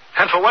rack.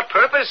 And for what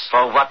purpose?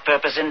 For what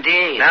purpose,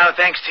 indeed? Now,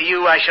 thanks to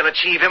you, I shall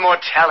achieve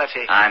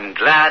immortality. I'm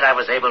glad I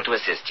was able to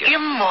assist you.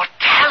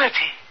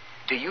 Immortality?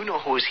 Do you know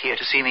who was here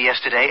to see me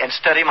yesterday and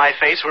study my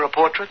face for a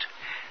portrait?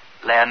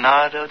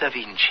 Leonardo da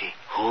Vinci.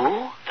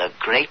 Who? The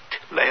great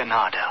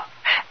Leonardo.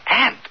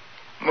 And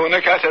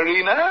Monna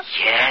Caterina?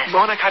 Yes.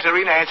 Monna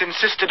Caterina has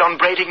insisted on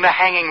braiding the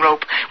hanging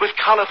rope with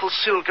colorful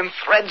silk and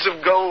threads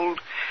of gold.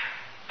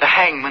 The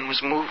hangman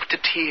was moved to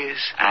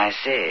tears. I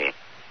see.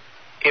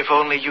 If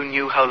only you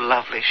knew how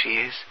lovely she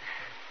is.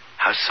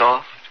 How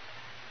soft.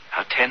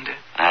 How tender.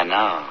 I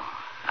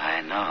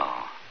know.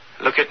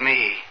 Look at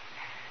me.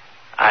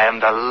 I am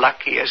the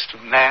luckiest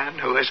man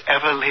who has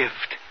ever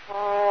lived.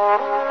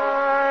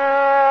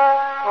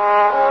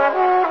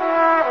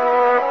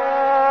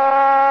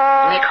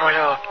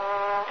 Niccolo,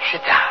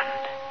 sit down.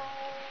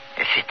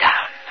 Sit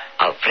down.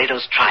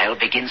 Alfredo's trial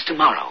begins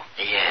tomorrow.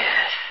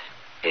 Yes.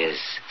 Is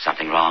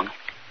something wrong?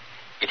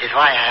 It is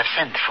why I have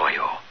sent for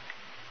you.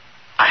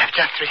 I have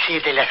just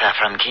received a letter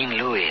from King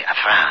Louis of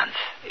France.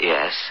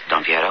 Yes,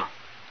 Don Piero.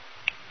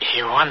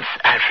 He wants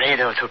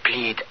Alfredo to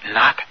plead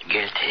not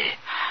guilty,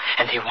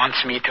 and he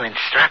wants me to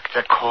instruct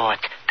the court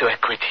to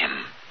acquit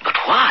him. But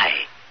why?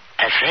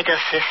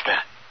 Alfredo's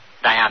sister,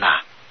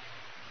 Diana.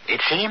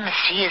 It seems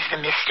she is the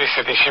mistress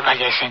of the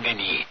Chevalier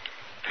Saint-Denis,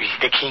 who is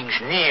the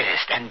king's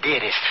nearest and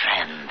dearest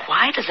friend.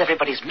 Why does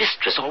everybody's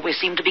mistress always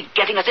seem to be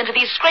getting us into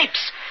these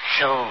scrapes?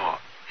 So,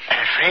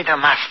 Alfredo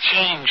must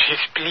change his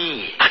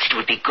plea. But it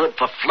would be good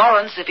for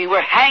Florence if he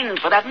were hanged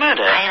for that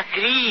murder. I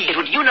agree. It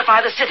would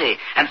unify the city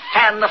and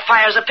fan the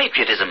fires of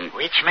patriotism.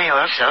 Which may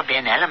also be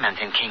an element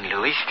in King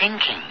Louis's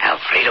thinking.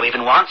 Alfredo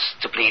even wants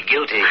to plead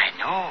guilty. I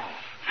know.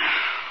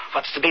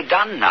 What's to be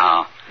done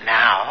now?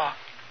 Now,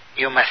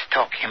 you must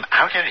talk him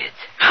out of it.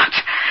 But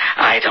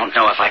I don't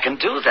know if I can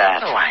do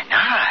that. Why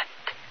not?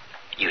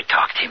 You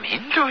talked him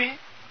into it.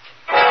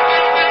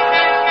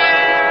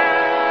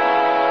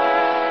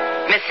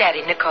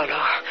 Messer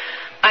Niccolo,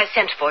 I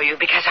sent for you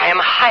because I am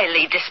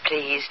highly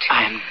displeased.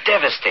 I am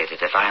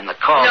devastated if I am the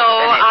cause No,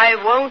 of any... I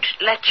won't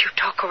let you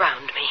talk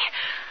around me.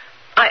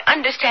 I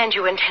understand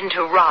you intend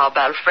to rob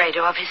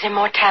Alfredo of his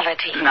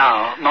immortality.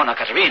 Now, Monna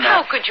Caterina...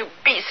 How could you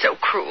be so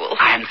cruel?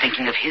 I am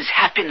thinking of his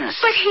happiness.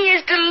 But he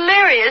is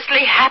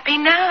deliriously happy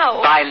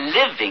now. By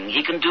living,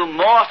 he can do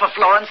more for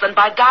Florence than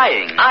by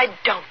dying. I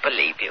don't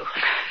believe you.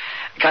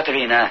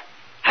 Caterina,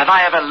 have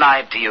I ever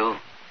lied to you?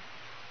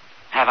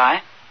 Have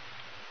I?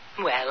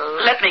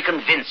 Well... Let me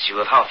convince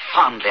you of how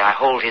fondly I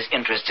hold his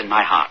interest in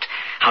my heart,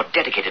 how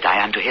dedicated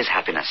I am to his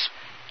happiness.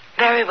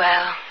 Very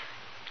well.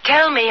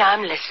 Tell me,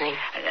 I'm listening.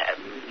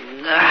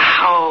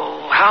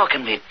 How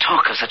can we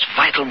talk of such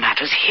vital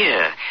matters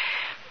here?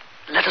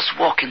 Let us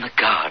walk in the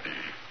garden.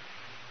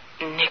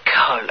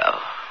 Niccolo,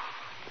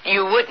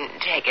 you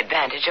wouldn't take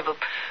advantage of a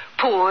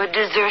poor,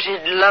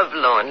 deserted,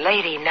 lovelorn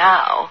lady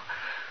now,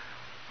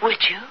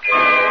 would you?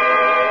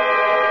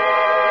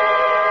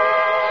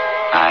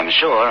 I'm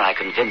sure I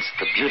convinced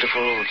the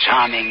beautiful,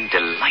 charming,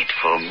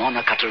 delightful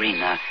Monna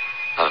Caterina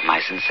of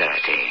my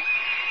sincerity.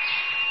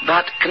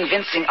 But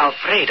convincing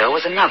Alfredo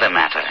was another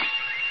matter.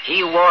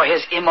 He wore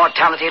his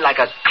immortality like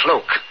a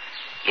cloak.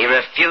 He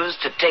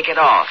refused to take it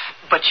off.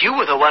 But you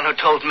were the one who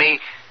told me,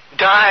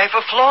 die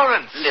for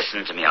Florence.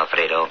 Listen to me,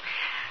 Alfredo.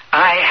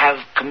 I have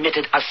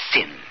committed a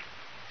sin.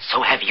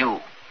 So have you.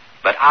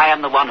 But I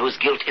am the one whose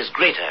guilt is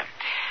greater.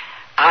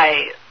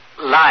 I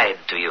lied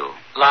to you.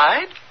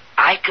 Lied?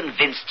 I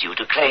convinced you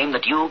to claim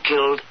that you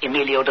killed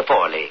Emilio de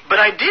Forli. But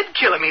I did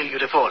kill Emilio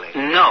de Forli.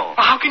 No.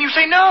 How can you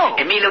say no?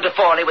 Emilio de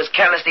Forli was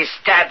carelessly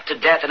stabbed to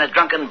death in a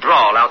drunken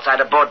brawl outside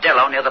a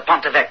bordello near the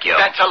Ponte Vecchio.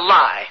 That's a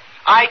lie.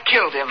 I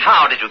killed him.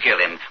 How did you kill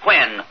him?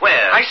 When?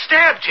 Where? I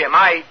stabbed him.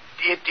 I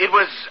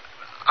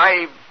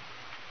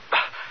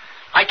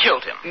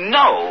killed him.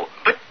 No.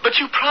 But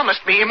you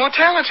promised me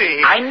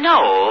immortality. I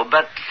know,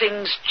 but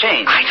things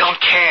change. I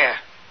don't care.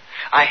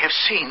 I have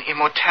seen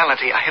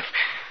immortality. I have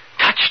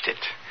touched it.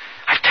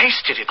 I've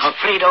tasted it.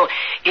 Alfredo,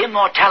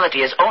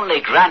 immortality is only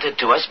granted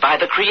to us by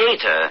the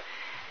Creator.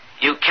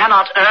 You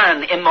cannot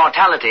earn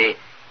immortality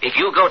if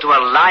you go to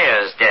a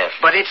liar's death.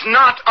 But it's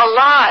not a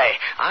lie.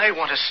 I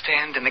want to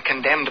stand in the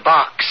condemned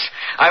box.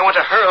 I want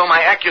to hurl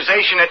my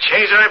accusation at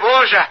Cesare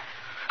Borgia.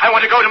 I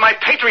want to go to my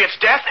patriot's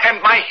death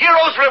and my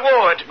hero's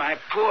reward. My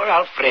poor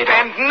Alfredo.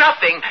 And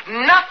nothing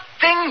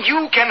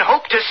you can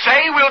hope to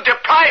say will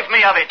deprive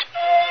me of it.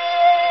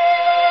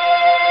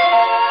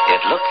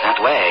 It looked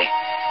that way.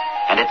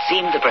 And it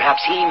seemed that perhaps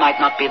he might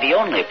not be the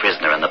only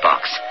prisoner in the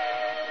box.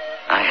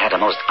 I had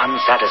a most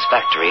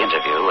unsatisfactory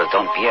interview with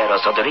Don Piero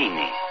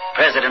Soderini,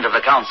 president of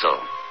the council.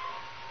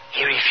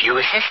 He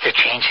refuses to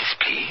change his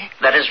plea?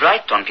 That is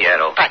right, Don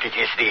Piero. But it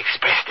is the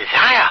express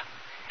desire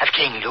of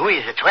King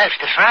Louis XII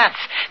of France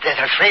that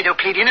Alfredo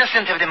plead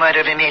innocent of the murder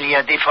of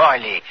Emilio de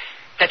Forli,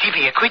 that he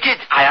be acquitted.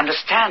 I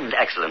understand,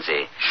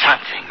 Excellency.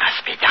 Something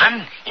must be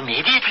done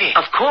immediately.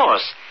 Of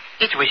course.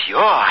 It was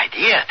your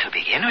idea to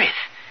begin with.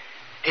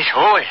 This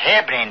whole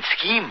harebrained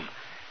scheme,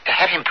 to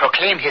have him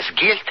proclaim his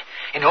guilt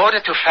in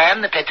order to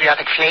fan the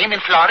patriotic flame in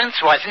Florence,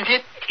 wasn't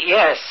it?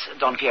 Yes,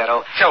 Don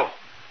Piero. So,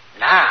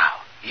 now,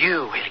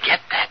 you will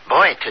get that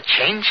boy to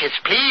change his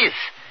pleas.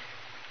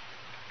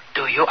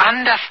 Do you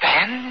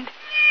understand?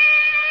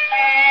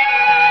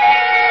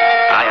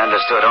 I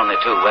understood only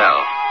too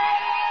well.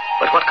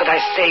 But what could I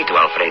say to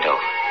Alfredo?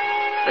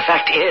 The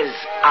fact is,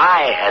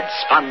 I had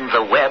spun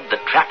the web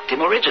that trapped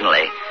him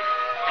originally,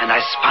 and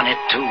I spun it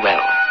too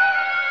well.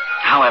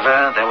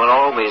 However, there will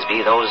always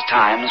be those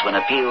times when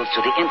appeals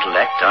to the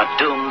intellect are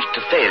doomed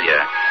to failure.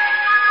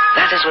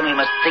 That is when we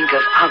must think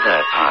of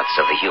other parts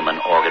of the human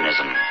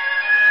organism.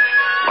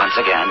 Once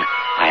again,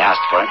 I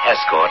asked for an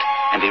escort,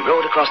 and we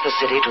rode across the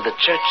city to the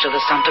Church of the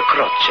Santa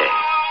Croce,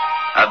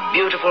 a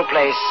beautiful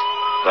place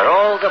where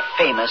all the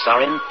famous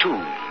are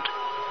entombed.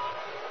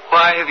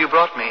 Why have you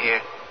brought me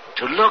here?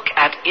 To look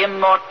at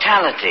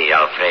immortality,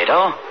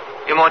 Alfredo.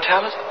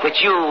 Immortality? Which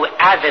you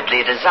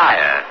avidly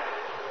desire.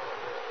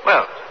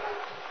 Well,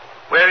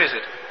 where is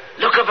it?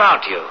 Look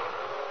about you.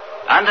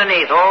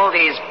 Underneath all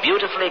these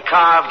beautifully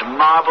carved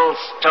marble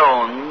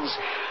stones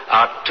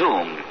are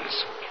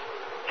tombs.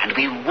 And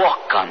we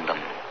walk on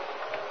them.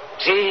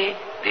 See,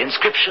 the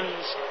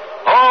inscriptions,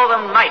 all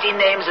the mighty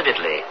names of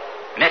Italy.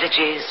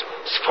 Medicis,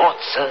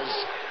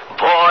 Sforzas,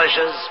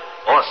 Borgias,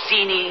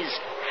 Orsinis,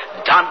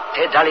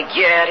 Dante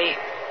d'Alighieri.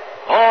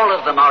 All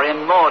of them are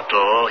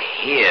immortal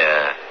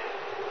here.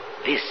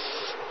 This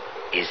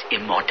is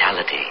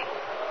immortality.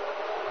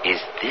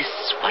 Is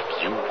this what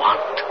you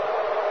want?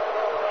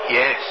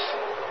 Yes.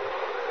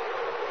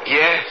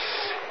 Yes.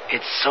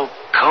 It's so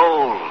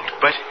cold.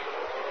 But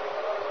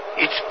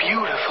it's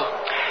beautiful.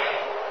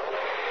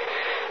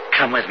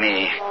 Come with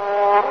me.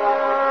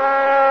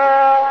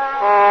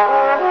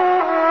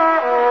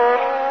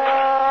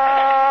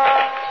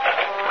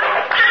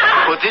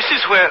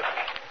 Well,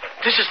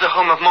 this is the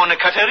home of Monna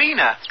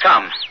Caterina.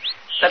 Come,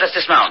 let us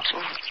dismount.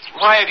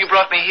 Why have you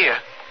brought me here?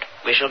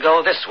 We shall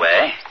go this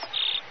way,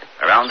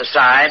 around the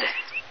side,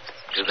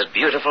 to the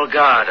beautiful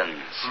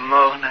gardens.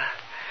 Monna.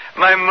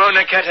 My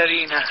Monna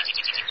Caterina.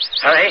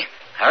 Hurry,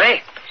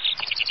 hurry.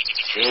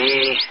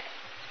 See,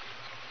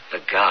 the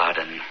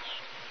garden.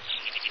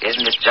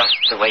 Isn't it just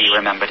the way you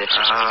remembered it?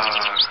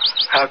 Ah,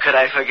 how could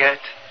I forget?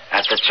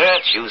 At the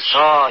church you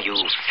saw, you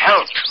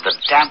felt the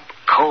damp,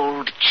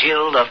 cold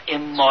chill of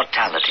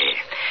immortality.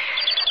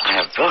 I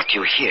have brought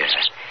you here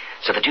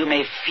so that you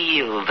may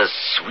feel the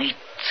sweet,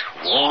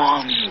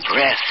 warm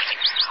breath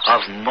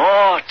of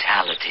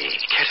mortality.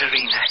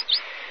 Caterina,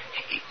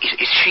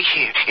 is she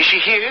here? Is she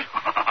here?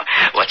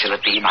 What shall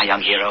it be, my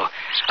young hero?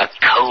 A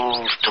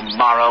cold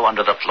tomorrow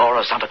under the floor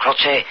of Santa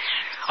Croce,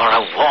 or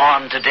a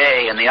warm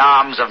today in the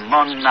arms of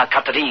Monna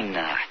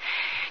Caterina?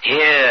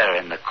 Here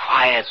in the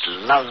quiet,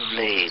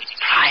 lovely,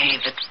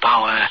 private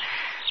bower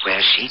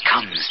where she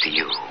comes to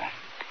you.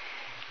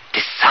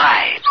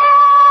 Decide.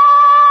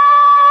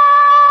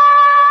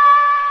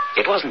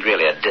 It wasn't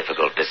really a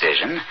difficult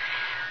decision,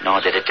 nor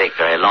did it take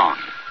very long.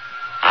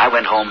 I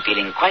went home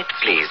feeling quite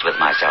pleased with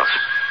myself.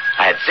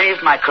 I had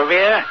saved my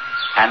career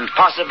and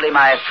possibly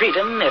my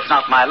freedom, if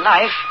not my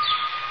life,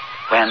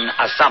 when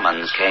a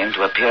summons came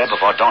to appear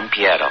before Don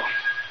Piero.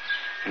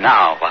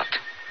 Now what?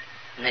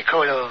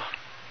 Niccolo,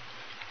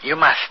 you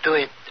must do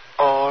it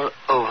all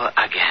over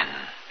again.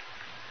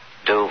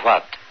 Do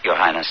what, Your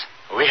Highness?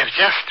 We have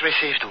just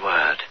received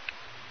word.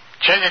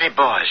 Cesare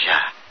Borgia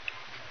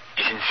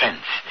is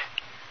incensed.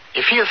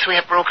 He feels we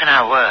have broken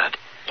our word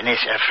in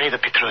this Alfredo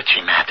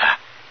Petrucci matter.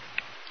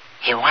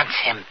 He wants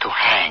him to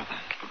hang.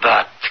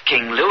 But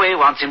King Louis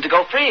wants him to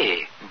go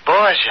free.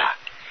 Borgia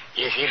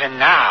is even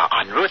now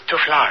en route to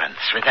Florence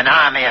with an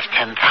army of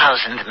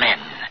 10,000 men.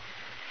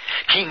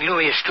 King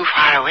Louis is too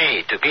far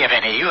away to be of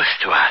any use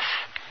to us.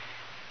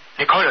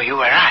 Niccolo, you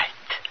were right.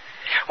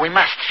 We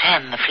must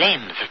fan the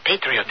flames of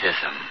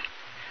patriotism.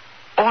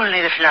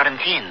 Only the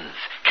Florentines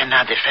can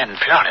now defend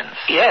Florence.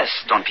 Yes,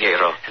 Don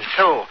Piero. And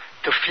so,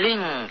 to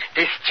fling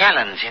this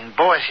challenge in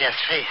Borgia's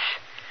face,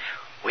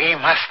 we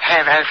must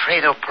have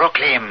Alfredo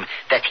proclaim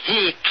that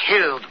he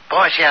killed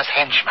Borgia's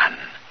henchman.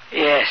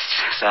 Yes,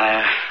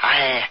 sire.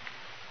 I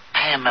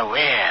am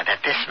aware that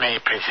this may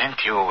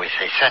present you with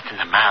a certain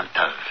amount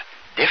of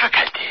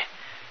difficulty,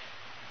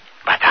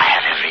 but I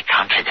have every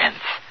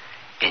confidence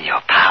in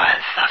your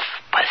powers of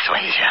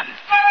persuasion.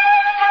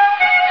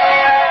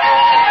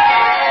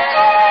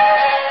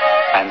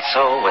 And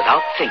so,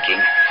 without thinking,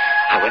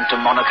 I went to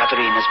Monna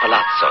Caterina's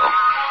palazzo.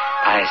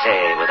 I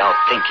say without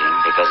thinking,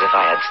 because if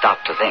I had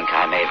stopped to think,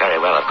 I may very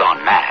well have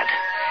gone mad.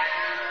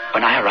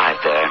 When I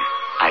arrived there,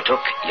 I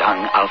took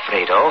young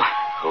Alfredo,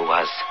 who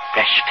was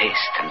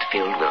fresh-faced and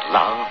filled with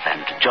love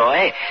and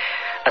joy,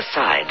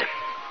 aside.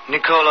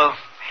 Niccolo,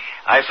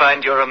 I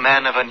find you're a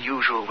man of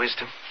unusual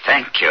wisdom.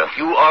 Thank you.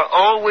 You are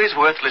always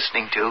worth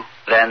listening to.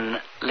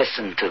 Then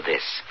listen to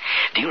this.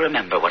 Do you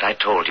remember what I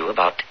told you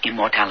about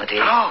immortality?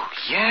 Oh,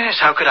 yes.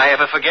 How could I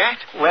ever forget?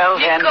 Well,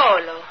 then...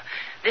 Niccolo,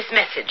 this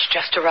message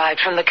just arrived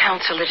from the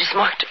council. It is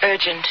marked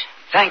urgent.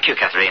 Thank you,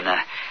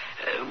 Caterina.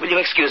 Will you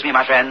excuse me,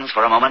 my friends,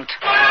 for a moment?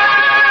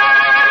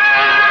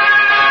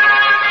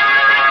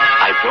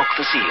 I broke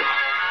the seal,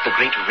 the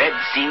great red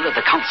seal of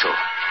the council.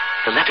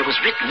 The letter was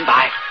written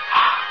by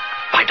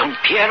Don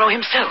Piero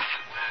himself.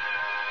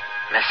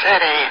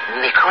 Messere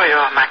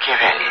Niccolo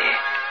Machiavelli,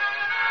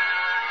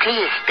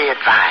 please be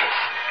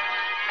advised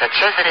that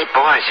Cesare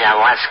Borgia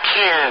was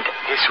killed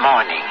this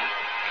morning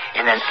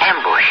in an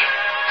ambush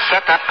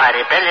set up by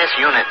rebellious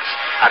units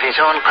of his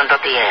own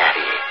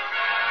condottieri.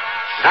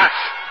 Thus,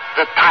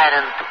 the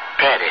tyrant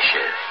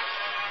perishes.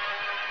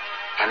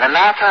 And the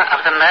matter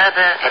of the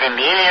murder of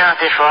Emilio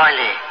de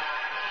Forli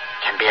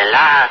can be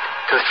allowed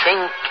to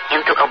sink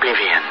into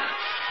oblivion.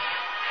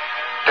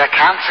 The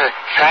council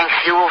thanks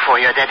you for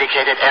your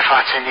dedicated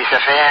efforts in this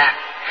affair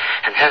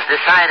and has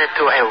decided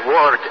to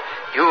award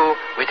you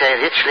with a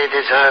richly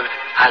deserved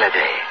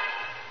holiday.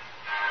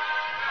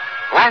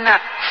 Why not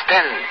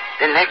spend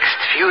the next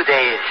few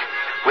days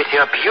with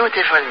your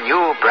beautiful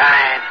new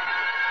bride,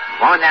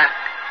 Monna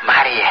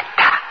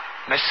Marietta?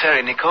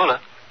 Messere Niccolo?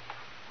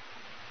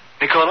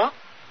 Niccolo?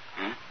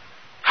 Hmm?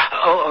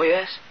 Oh,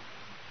 yes?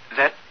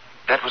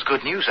 That was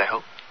good news, I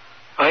hope.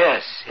 Oh,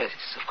 yes,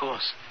 of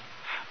course.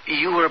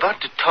 You were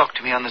about to talk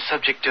to me on the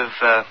subject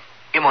of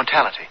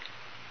immortality.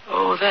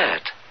 Oh,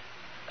 that.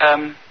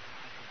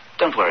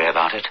 Don't worry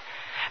about it.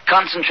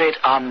 Concentrate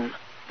on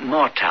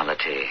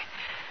mortality,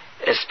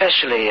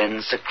 especially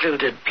in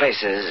secluded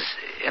places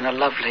in a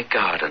lovely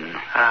garden.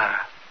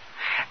 Ah.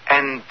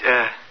 And,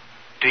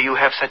 do you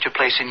have such a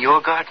place in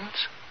your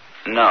gardens?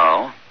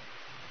 No,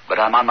 but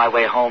I'm on my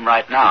way home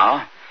right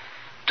now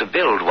to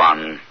build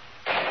one.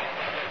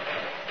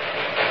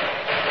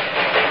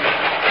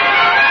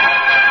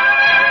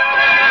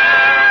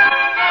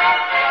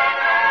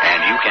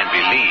 And you can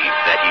believe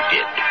that he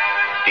did.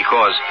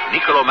 Because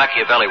Niccolo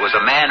Machiavelli was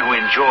a man who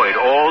enjoyed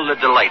all the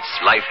delights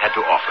life had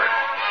to offer.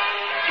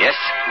 Yes,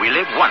 we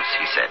live once,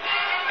 he said,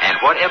 and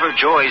whatever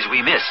joys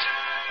we miss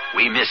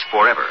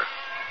forever.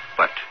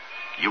 But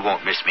you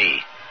won't miss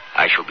me.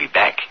 I shall be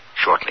back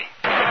shortly.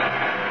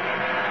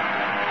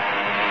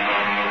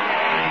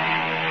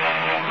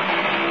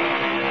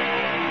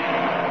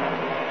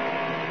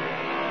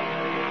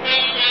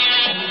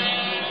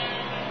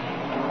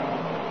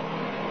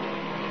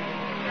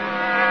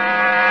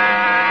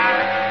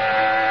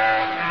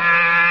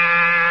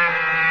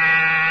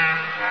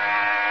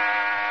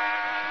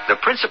 The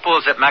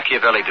principles that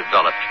Machiavelli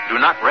developed do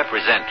not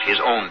represent his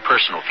own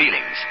personal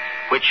feelings,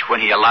 which, when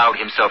he allowed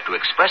himself to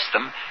express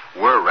them,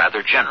 were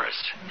rather generous.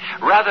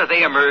 Rather,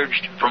 they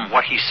emerged from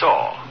what he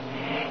saw.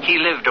 He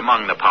lived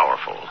among the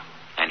powerful,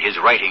 and his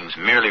writings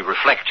merely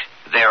reflect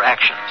their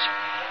actions.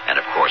 And,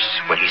 of course,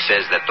 when he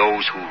says that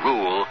those who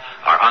rule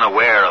are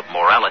unaware of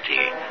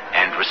morality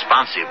and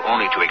responsive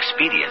only to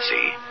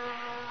expediency,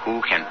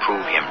 who can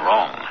prove him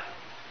wrong?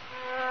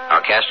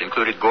 Our cast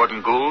included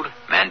Gordon Gould,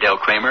 Mandel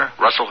Kramer,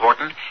 Russell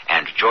Horton,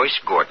 and Joyce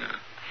Gordon.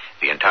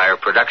 The entire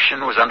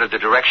production was under the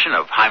direction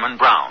of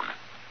Hyman Brown.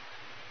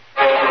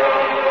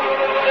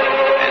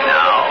 And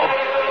now,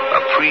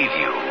 a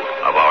preview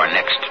of our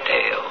next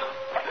tale.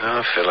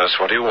 Oh, Phyllis,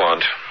 what do you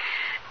want?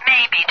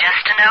 Maybe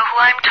just to know who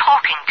I'm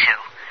talking to.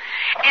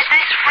 Is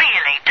this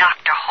really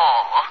Dr.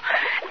 Hall?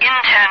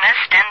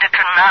 Internist,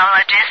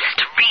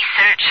 endocrinologist,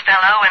 research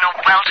fellow in a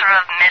welter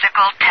of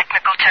medical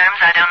technical terms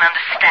I don't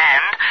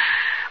understand?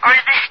 Or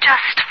is this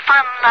just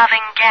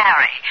fun-loving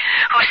Gary,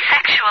 whose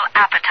sexual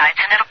appetites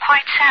are never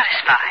quite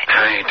satisfied?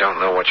 I don't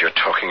know what you're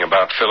talking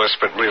about, Phyllis,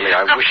 but really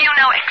I Look, wish... you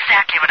know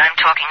exactly what I'm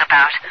talking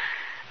about.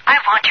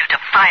 I want you to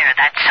fire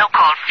that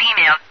so-called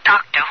female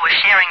doctor who was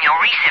sharing your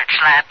research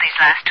lab these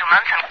last 2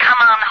 months and come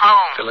on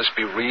home. Phyllis,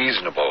 be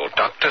reasonable.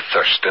 Dr.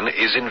 Thurston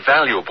is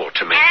invaluable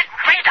to me. Get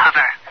rid of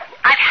her.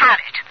 I've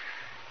had it.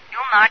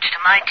 You'll march to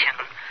my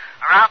tune,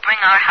 or I'll bring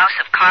our house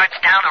of cards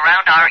down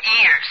around our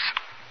ears.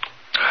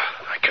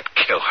 I could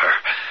kill her.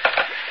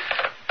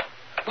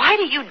 Why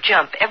do you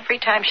jump every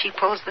time she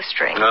pulls the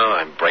string? No,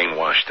 I'm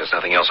brainwashed. There's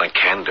nothing else I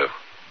can do.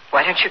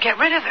 Why don't you get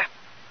rid of her?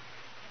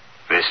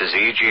 This is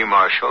E.G.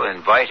 Marshall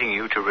inviting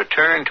you to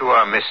return to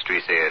our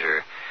Mystery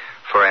Theater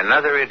for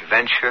another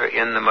adventure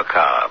in the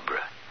macabre.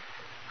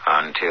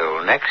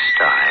 Until next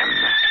time,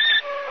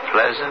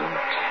 pleasant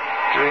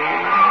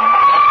dreams.